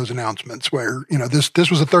that in those announcements where, this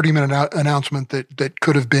was a 30-minute announcement that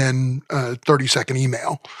could have been a 30-second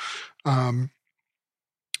email. So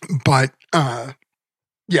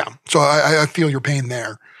I feel your pain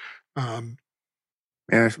there. And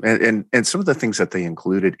some of the things that they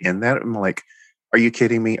included in that, I'm like, are you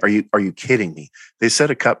kidding me? Are you kidding me? They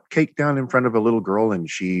set a cupcake down in front of a little girl, and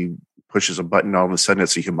she pushes a button. All of a sudden,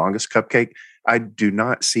 it's a humongous cupcake. I do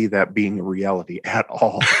not see that being a reality at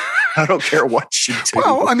all. I don't care what you do.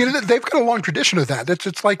 Well, I mean, they've got a long tradition of that.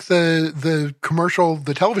 It's like the commercial,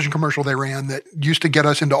 the television commercial they ran that used to get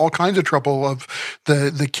us into all kinds of trouble of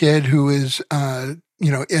the kid who is in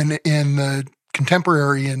the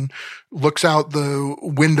contemporary and looks out the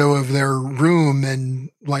window of their room and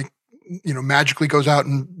magically goes out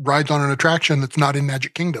and rides on an attraction that's not in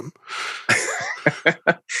Magic Kingdom.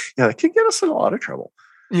 Yeah, that can get us in a lot of trouble.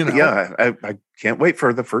 Yeah, I can't wait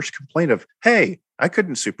for the first complaint of, hey, I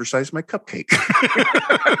couldn't supersize my cupcake.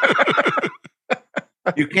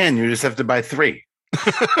 You can. You just have to buy 3.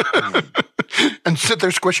 And sit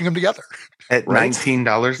there squishing them together. At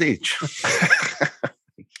 $19 each.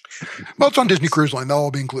 Well, it's on Disney Cruise Line. They'll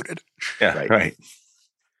all be included. Yeah, right.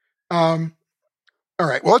 All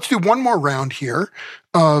right. Well, let's do one more round here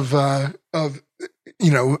of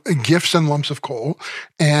gifts and lumps of coal.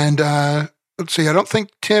 And let's see. I don't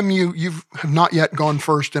think, Tim, you have not yet gone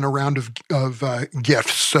first in a round of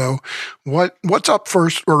gifts. So what's up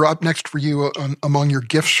first or up next for you among your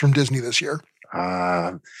gifts from Disney this year?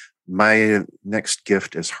 My next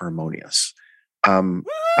gift is Harmonious.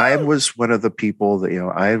 I was one of the people that,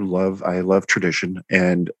 I love tradition,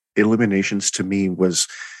 and Illuminations to me was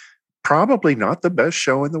probably not the best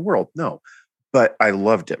show in the world. No, but I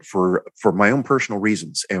loved it for my own personal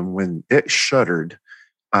reasons. And when it shuttered,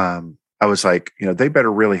 I was like, they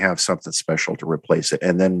better really have something special to replace it.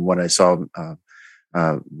 And then when I saw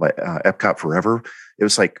Epcot Forever, it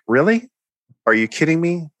was like, really? Are you kidding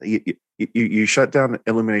me? You shut down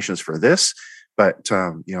Illuminations for this? But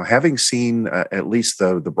having seen at least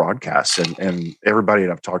the broadcasts and everybody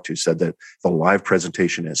that I've talked to said that the live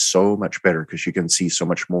presentation is so much better because you can see so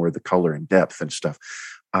much more of the color and depth and stuff.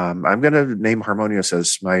 I'm going to name Harmonious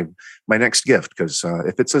as my next gift because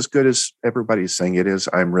if it's as good as everybody's saying it is,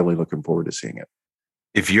 I'm really looking forward to seeing it.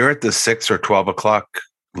 If you're at the 6 or 12 o'clock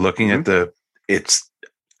looking at it's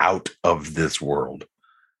out of this world,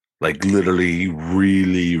 like literally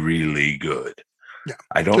really, really good. Yeah,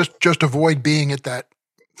 I don't just avoid being at that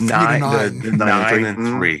 9 and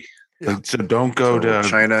 3. Yeah. So don't go to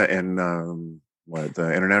China and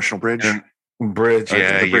the International Bridge. Bridge,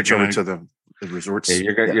 yeah, the bridge over to the resorts.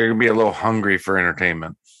 Yeah, you're gonna be a little hungry for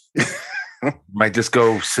entertainment. Might just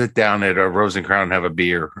go sit down at a Rose and Crown and have a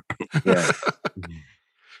beer. Yeah.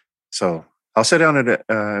 So I'll sit down at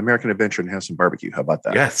American Adventure and have some barbecue. How about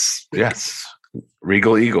that? Yes.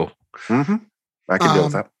 Regal Eagle. Mm-hmm. I can deal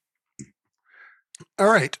with that. All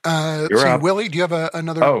right. Willie, do you have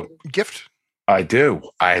another gift? I do.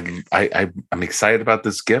 I'm excited about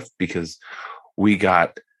this gift because we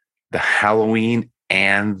got the Halloween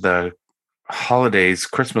and the holidays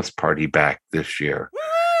Christmas party back this year.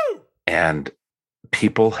 Woo! And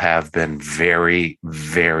people have been very,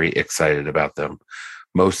 very excited about them.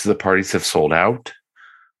 Most of the parties have sold out.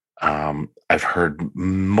 I've heard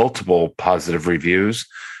multiple positive reviews.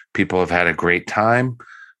 People have had a great time.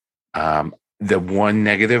 The one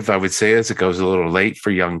negative I would say is it goes a little late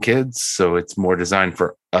for young kids. So it's more designed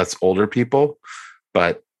for us older people.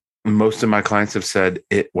 But most of my clients have said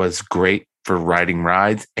it was great for riding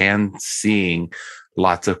rides and seeing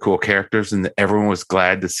lots of cool characters. And everyone was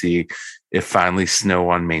glad to see it finally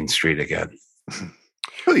snow on Main Street again.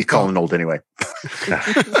 Who are you calling old anyway?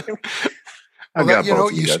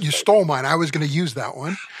 You stole mine. I was going to use that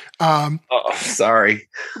one. Sorry.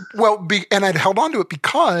 Well, and I'd held on to it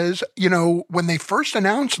because, when they first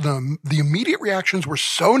announced them, the immediate reactions were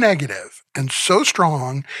so negative and so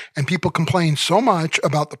strong, and people complained so much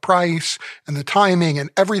about the price and the timing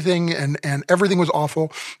and everything, and everything was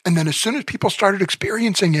awful. And then as soon as people started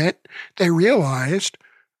experiencing it, they realized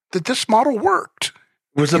that this model worked.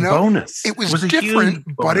 It was a bonus. It was different,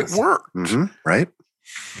 but it worked. Mm-hmm. Right.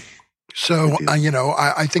 So,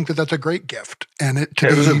 I think that that's a great gift. And it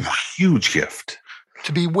was a huge gift.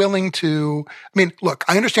 To be willing to, look,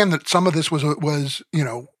 I understand that some of this was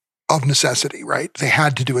of necessity, right? They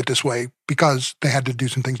had to do it this way because they had to do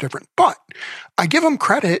some things different. But I give them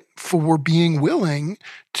credit for being willing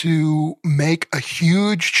to make a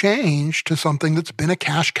huge change to something that's been a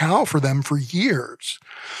cash cow for them for years.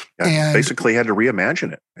 Yeah, and basically had to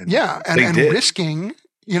reimagine it. And risking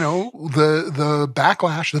the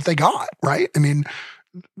backlash that they got, right? The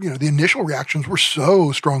initial reactions were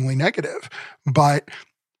so strongly negative, but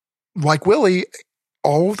like Willie,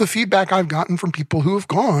 all of the feedback I've gotten from people who have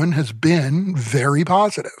gone has been very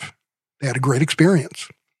positive. They had a great experience.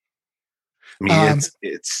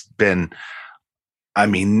 It's been,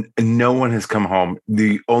 no one has come home.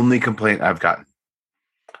 The only complaint I've gotten,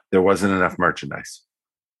 there wasn't enough merchandise.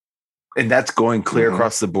 And that's going clear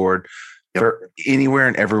across the board. For anywhere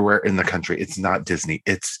and everywhere in the country. It's not Disney.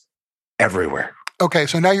 It's everywhere. Okay,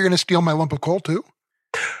 so now you're going to steal my lump of coal too?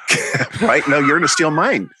 Right? No, you're going to steal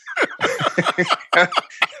mine.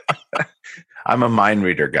 I'm a mind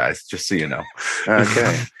reader, guys, just so you know.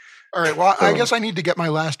 Okay. All right. Well, I guess I need to get my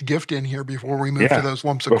last gift in here before we move to those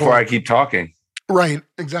lumps of before coal. I keep talking. Right.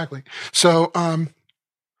 Exactly. So,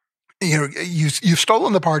 you've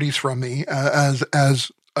stolen the parties from me as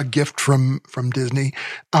a gift from Disney.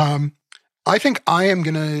 I think I am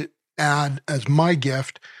going to add as my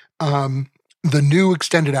gift the new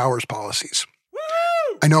extended hours policies.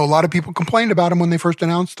 Woo! I know a lot of people complained about them when they first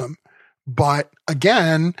announced them, but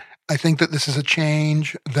again, I think that this is a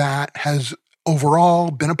change that has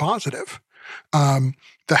overall been a positive. The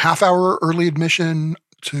half-hour early admission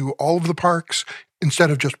to all of the parks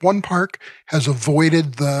instead of just one park has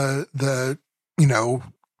avoided the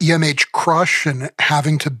EMH crush and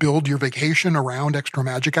having to build your vacation around extra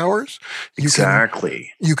magic hours. You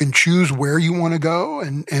can choose where you want to go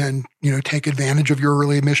and take advantage of your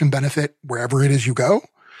early admission benefit wherever it is you go.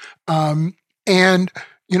 And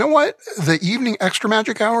you know what? The evening extra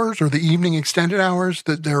magic hours or the evening extended hours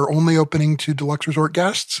that they're only opening to Deluxe Resort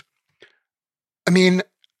guests. I mean,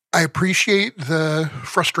 I appreciate the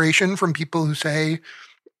frustration from people who say,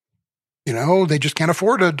 they just can't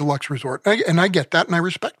afford a Deluxe Resort. And I get that and I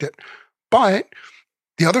respect it. But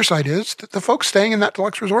the other side is that the folks staying in that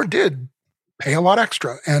Deluxe Resort did pay a lot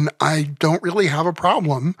extra. And I don't really have a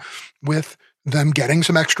problem with them getting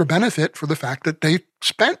some extra benefit for the fact that they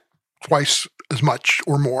spent twice as much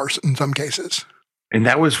or more in some cases. And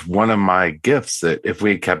that was one of my gifts that if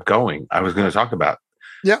we had kept going, I was going to talk about.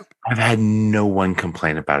 Yeah. I've had no one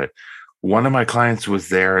complain about it. One of my clients was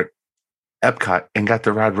there at Epcot and got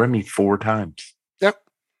to ride Remy 4 times. Yep.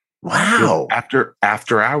 Wow.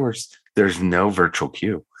 After hours, there's no virtual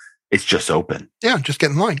queue. It's just open. Yeah, just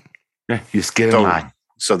get in line. Yeah, you just get in line.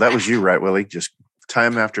 So that was you, right, Willie? Just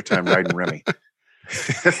time after time riding Remy.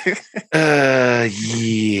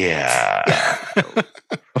 Yeah.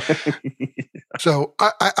 So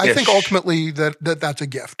I think ultimately that's a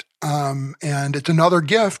gift. And it's another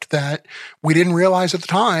gift that we didn't realize at the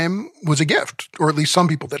time was a gift, or at least some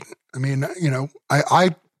people didn't. I mean,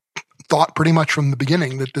 I thought pretty much from the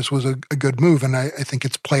beginning that this was a good move, and I think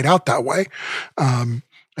it's played out that way. I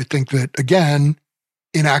think that, again,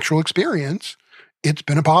 in actual experience, it's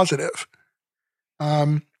been a positive.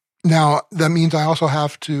 Now, that means I also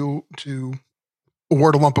have to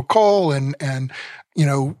award a lump of coal, and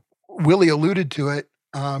Willie alluded to it.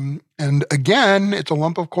 And again, it's a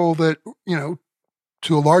lump of coal that,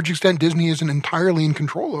 to a large extent, Disney isn't entirely in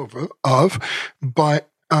control of, but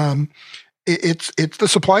it's the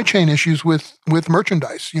supply chain issues with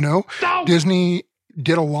merchandise. Disney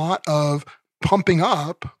did a lot of pumping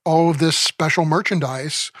up all of this special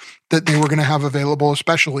merchandise that they were going to have available,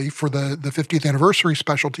 especially for the 50th anniversary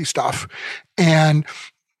specialty stuff. And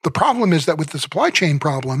the problem is that with the supply chain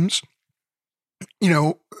problems,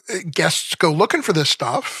 guests go looking for this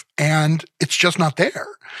stuff and it's just not there.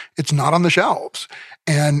 It's not on the shelves.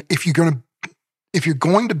 And if you're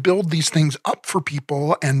going to build these things up for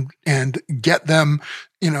people and get them,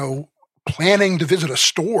 planning to visit a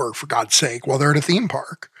store, for God's sake, while they're at a theme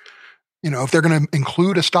park, if they're going to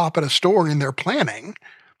include a stop at a store in their planning,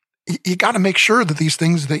 you got to make sure that these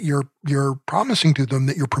things that you're promising to them,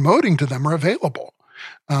 that you're promoting to them, are available.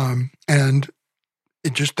 And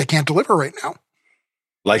they can't deliver right now.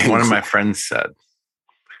 Like one of my friends said,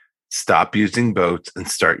 stop using boats and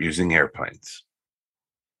start using airplanes.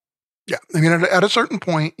 Yeah. I mean, at a certain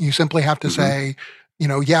point, you simply have to say,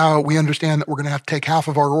 we understand that we're going to have to take half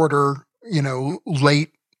of our order,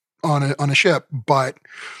 late on a ship, but,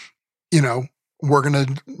 we're going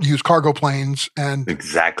to use cargo planes and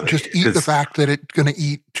just eat the fact that it's going to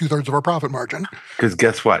eat 2/3 of our profit margin. Because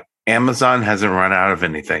guess what? Amazon hasn't run out of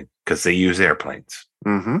anything because they use airplanes.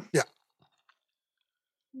 Mm-hmm. Yeah.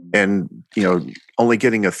 And, only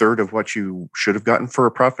getting 1/3 of what you should have gotten for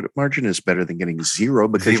a profit margin is better than getting zero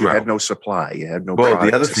because you had no supply. You had no product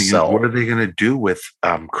the other to thing sell. is, what are they going to do with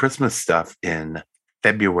Christmas stuff in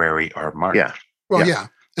February or March? Yeah. Well, yeah.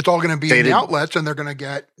 It's all going to be in the outlets, and they're going to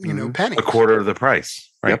get, pennies. A quarter of the price,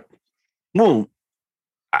 right? Yep. Well,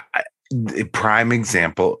 a prime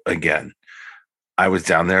example, again, I was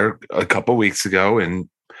down there a couple weeks ago, and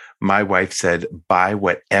my wife said, buy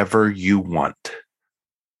whatever you want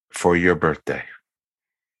for your birthday.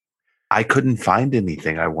 I couldn't find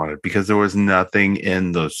anything I wanted because there was nothing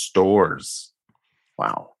in the stores.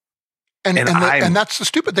 Wow. And that's the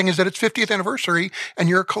stupid thing, is that it's 50th anniversary and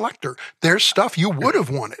you're a collector. There's stuff you would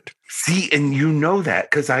have wanted. See, and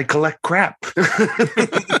that because I collect crap.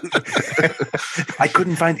 I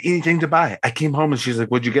couldn't find anything to buy. I came home and she's like,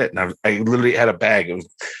 what'd you get? And I literally had a bag. It was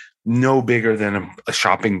no bigger than a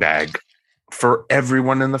shopping bag for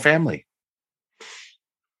everyone in the family.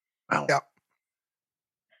 Wow. Yeah.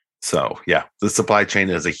 So yeah, the supply chain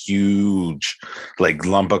is a huge like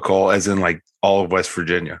lump of coal, as in like all of West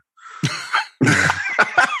Virginia.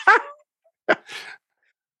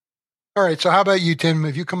 All right. So how about you, Tim?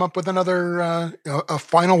 Have you come up with another a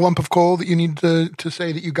final lump of coal that you need to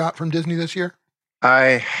say that you got from Disney this year? I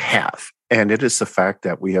have. And it is the fact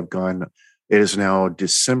that we have gone, it is now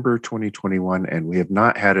December 2021, and we have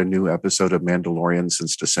not had a new episode of Mandalorian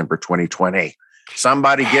since December 2020.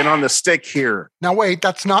 Somebody get on the stick here. Now, wait,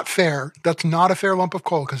 that's not fair. That's not a fair lump of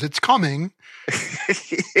coal because it's coming.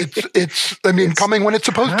 It's coming when it's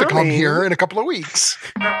supposed to come here in a couple of weeks.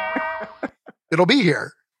 It'll be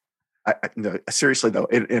here. No, seriously though,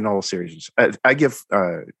 in all seriousness, I give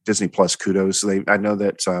Disney Plus kudos. I know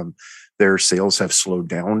that their sales have slowed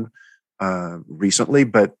down recently,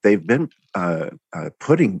 but they've been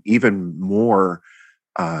putting even more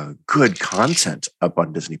good content up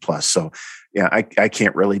on Disney Plus. So yeah, I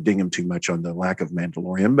can't really ding them too much on the lack of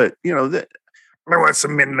Mandalorian, but I want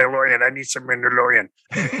some Mandalorian. I need some Mandalorian.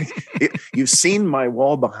 You've seen my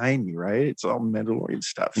wall behind me, right? It's all Mandalorian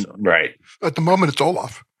stuff. So. Right. At the moment, it's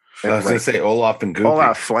Olaf. I was going to say Olaf and Goofy.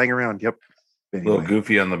 Olaf flying around. Yep. Anyway, little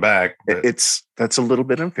Goofy on the back. That's a little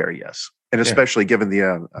bit unfair, yes, and especially given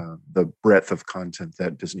the breadth of content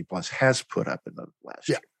that Disney Plus has put up in the last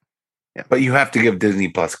year. Yeah. But you have to give Disney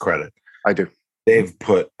Plus credit. I do. They've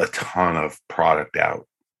put a ton of product out,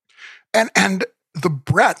 and the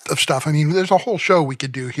breadth of stuff. I mean, there's a whole show we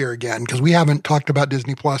could do here again because we haven't talked about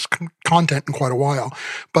Disney Plus content in quite a while.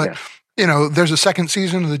 But there's a second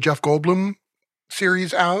season of the Jeff Goldblum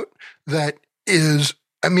series out that is,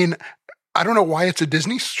 I mean, I don't know why it's a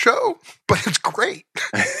Disney show, but it's great.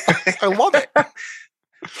 I love it.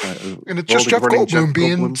 And it's just Jeff Goldblum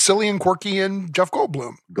being silly and quirky and Jeff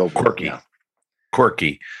Goldblum.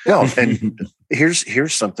 Quirky. Well, and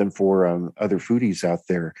here's something for other foodies out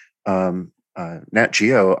there. Nat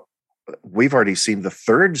Geo, we've already seen the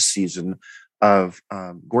third season of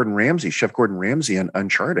Gordon Ramsay, Chef Gordon Ramsay in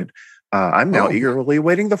Uncharted. I'm now eagerly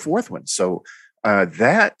awaiting the fourth one. So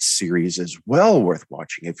that series is well worth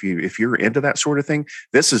watching. If you're into that sort of thing,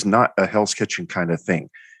 this is not a Hell's Kitchen kind of thing.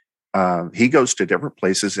 He goes to different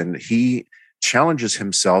places and he challenges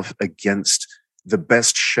himself against the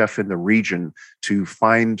best chef in the region to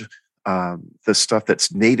find the stuff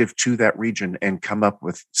that's native to that region and come up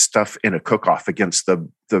with stuff in a cook-off against the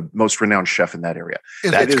most renowned chef in that area.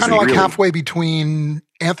 It's kind of like halfway between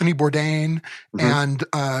Anthony Bourdain and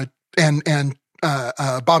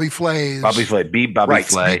Bobby Flay's. Beat Bobby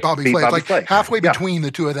Flay. It's like halfway between the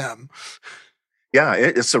two of them.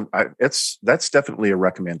 Yeah, that's definitely a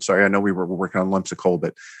recommend. Sorry, I know we were working on lumps of coal,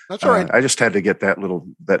 but that's all right. I just had to get that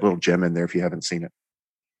little gem in there if you haven't seen it.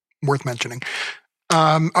 Worth mentioning.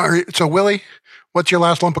 All right, so Willie, what's your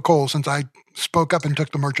last lump of coal since I spoke up and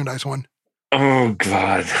took the merchandise one? Oh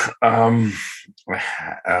God. I'm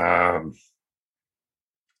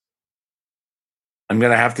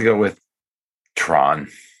gonna have to go with Tron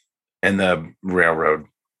and the railroad.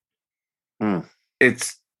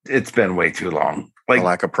 It's been way too long. Like a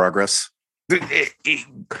lack of progress. The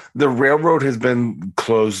railroad has been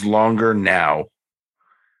closed longer now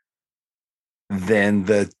than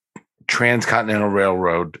the Transcontinental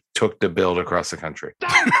Railroad took to build across the country.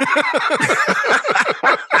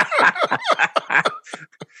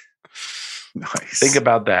 Nice. Think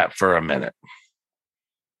about that for a minute.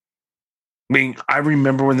 I mean, I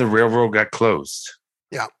remember when the railroad got closed.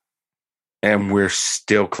 Yeah. And we're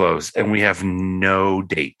still closed and we have no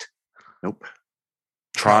date. Nope.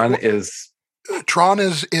 Tron is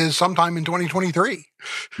sometime in 2023.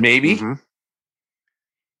 Maybe. Mm-hmm.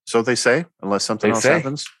 So they say, unless something else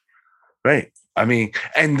happens. Right. I mean,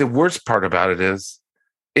 and the worst part about it is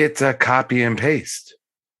it's a copy and paste.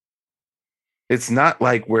 It's not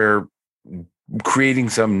like we're creating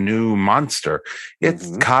some new monster.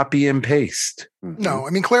 It's copy and paste. No,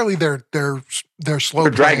 I mean clearly they're slow.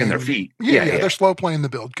 They're dragging their feet. Yeah, they're slow playing the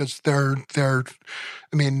build because they're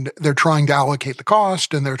trying to allocate the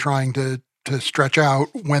cost and they're trying to stretch out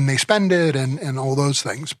when they spend it and all those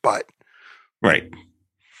things. But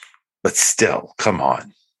still, come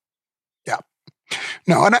on. Yeah.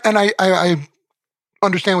 No, and I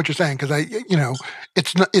understand what you're saying because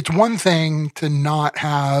it's one thing to not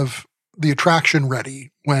have the attraction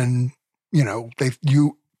ready when you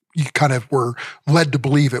kind of were led to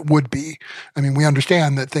believe it would be. I mean, we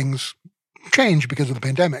understand that things change because of the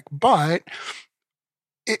pandemic, but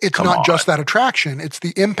it's not just that attraction. It's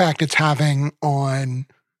the impact it's having on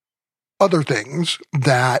other things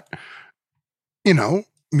that,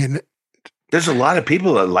 there's a lot of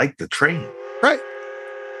people that like the train. Right.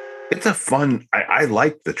 It's a fun. I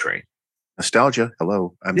like the train. Nostalgia.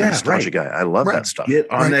 Hello. I'm the nostalgia guy. I love that stuff. Get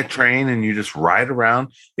on that train and you just ride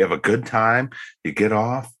around. You have a good time. You get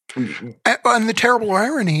off. And the terrible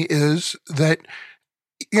irony is that,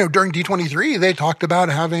 during D23, they talked about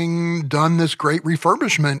having done this great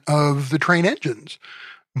refurbishment of the train engines,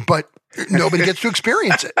 but nobody gets to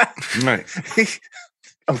experience it. Right.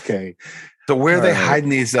 Okay. So where are they hiding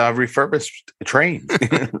these refurbished trains?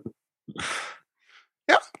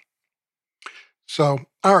 Yeah. So,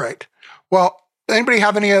 all right. Well, anybody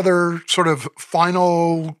have any other sort of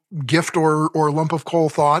final gift or lump of coal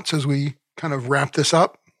thoughts as we kind of wrap this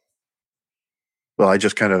up? Well, I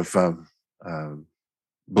just kind of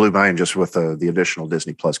blew mine just with the additional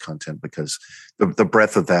Disney Plus content, because the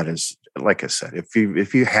breadth of that is, like I said, if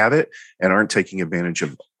you have it and aren't taking advantage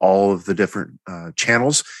of all of the different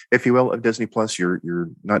channels, if you will, of Disney Plus, you're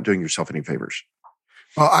not doing yourself any favors.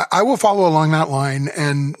 Well, I will follow along that line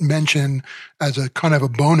and mention, as a kind of a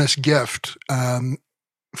bonus gift from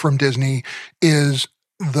Disney, is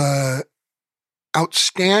the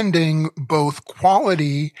outstanding both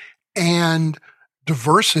quality and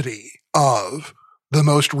diversity of the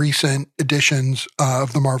most recent editions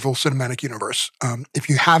of the Marvel Cinematic Universe. If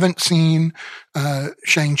you haven't seen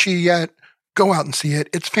Shang-Chi yet, go out and see it.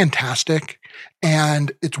 It's fantastic,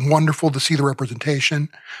 and it's wonderful to see the representation.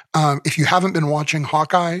 If you haven't been watching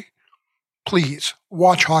Hawkeye, please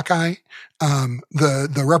watch Hawkeye.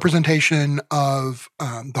 The representation of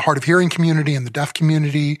the hard of hearing community and the deaf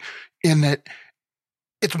community in it,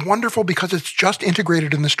 it's wonderful because it's just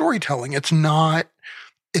integrated in the storytelling. It's not.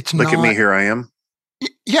 Look at me, here I am.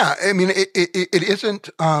 Yeah, I mean, it isn't.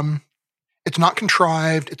 It's not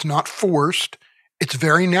contrived. It's not forced. It's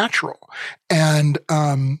very natural, and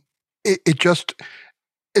it's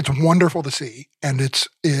wonderful to see, and it's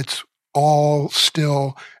all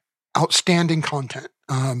still outstanding content.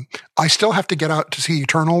 I still have to get out to see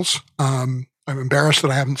Eternals. I'm embarrassed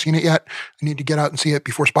that I haven't seen it yet. I need to get out and see it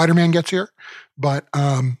before Spider-Man gets here, but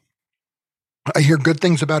I hear good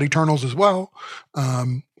things about Eternals as well.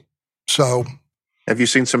 So, have you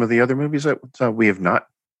seen some of the other movies that we have not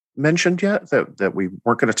mentioned yet that we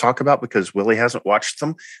weren't going to talk about because Willie hasn't watched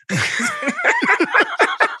them?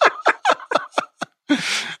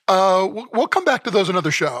 We'll come back to those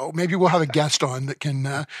another show. Maybe we'll have a guest on that can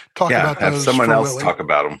talk about those. Have someone else Willie. talk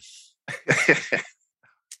about them.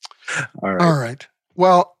 All right. All right.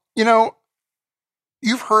 Well,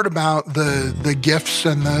 you've heard about the gifts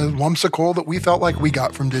and the lumps of coal that we felt like we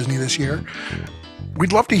got from Disney this year.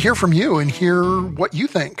 We'd love to hear from you and hear what you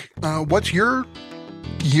think. What's your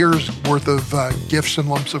year's worth of gifts and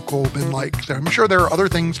lumps of coal been like? I'm sure there are other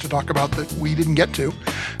things to talk about that we didn't get to.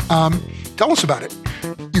 Tell us about it.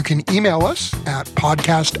 You can email us at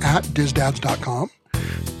podcast@dizdads.com.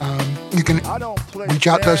 You can reach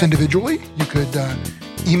out to us individually. You could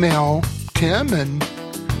email Tim and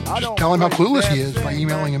just tell him how clueless he is by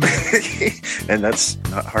emailing him. And that's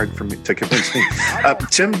not hard for me to convince me.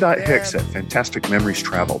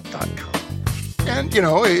 Tim.hicks@fantasticmemoriestravel.com. And,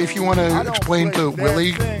 if you want to explain to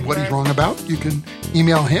Willie what he's wrong about, you can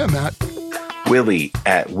email him at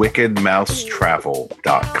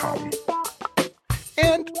willie@wickedmousetravel.com.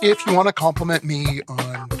 And if you want to compliment me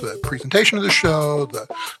on the presentation of the show, the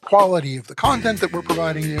quality of the content that we're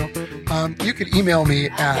providing you, you could email me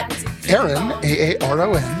at Aaron,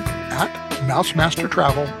 A-A-R-O-N,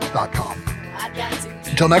 @mousemastertravel.com.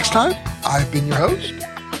 Until next time, I've been your host,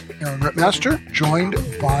 Aaron Ripmaster, joined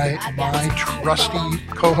by my trusty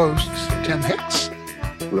co-hosts, Tim Hicks.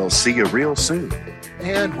 We'll see you real soon.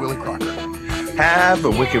 And Willie Crocker. Have a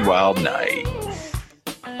wicked wild night.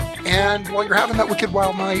 And while you're having that wicked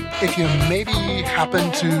wild night, if you maybe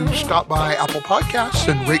happen to stop by Apple Podcasts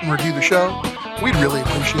and rate and review the show, we'd really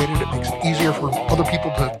appreciate it. It makes it easier for other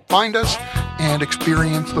people to find us and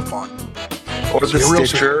experience the fun. Or the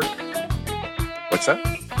Stitcher. What's that?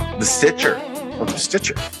 The Stitcher. Oh, the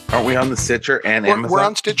Stitcher. Aren't we on the Stitcher and Amazon? We're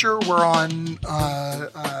on Stitcher. We're on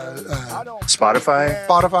Spotify.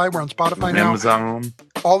 We're on Spotify now. Amazon.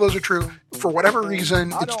 All those are true. For whatever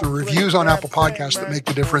reason, it's the reviews on Apple Podcasts that make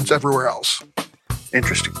the difference everywhere else.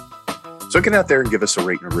 Interesting. So get out there and give us a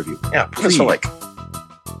rate and a review. Yeah, Give us please. a like.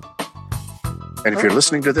 And if you're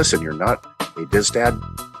listening to this and you're not a Diz Dad,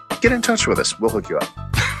 get in touch with us. We'll hook you up.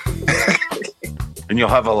 And you'll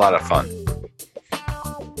have a lot of fun.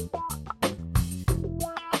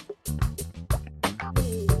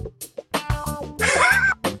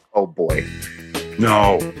 Oh boy.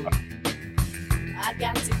 No. I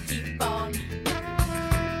got to keep on.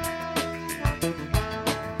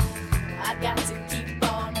 I got to keep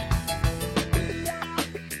on.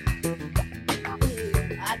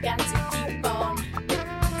 I got to keep on.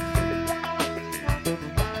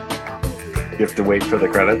 You have to wait for the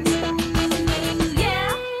credits.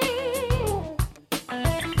 Yeah.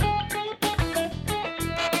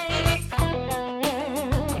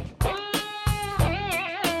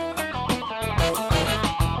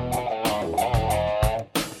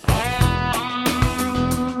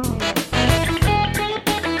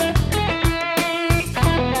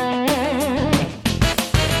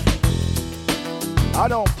 I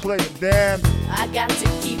don't play a damn. I got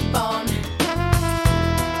to keep on.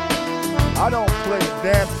 I don't play a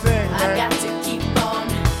damn thing, I man. got to keep on.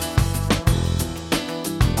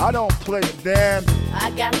 I don't play a damn. I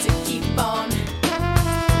got to keep on.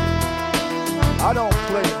 I don't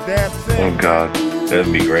play a damn thing. Oh God,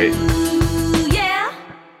 that'd be great. Ooh, yeah.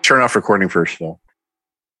 Turn off recording first, Phil.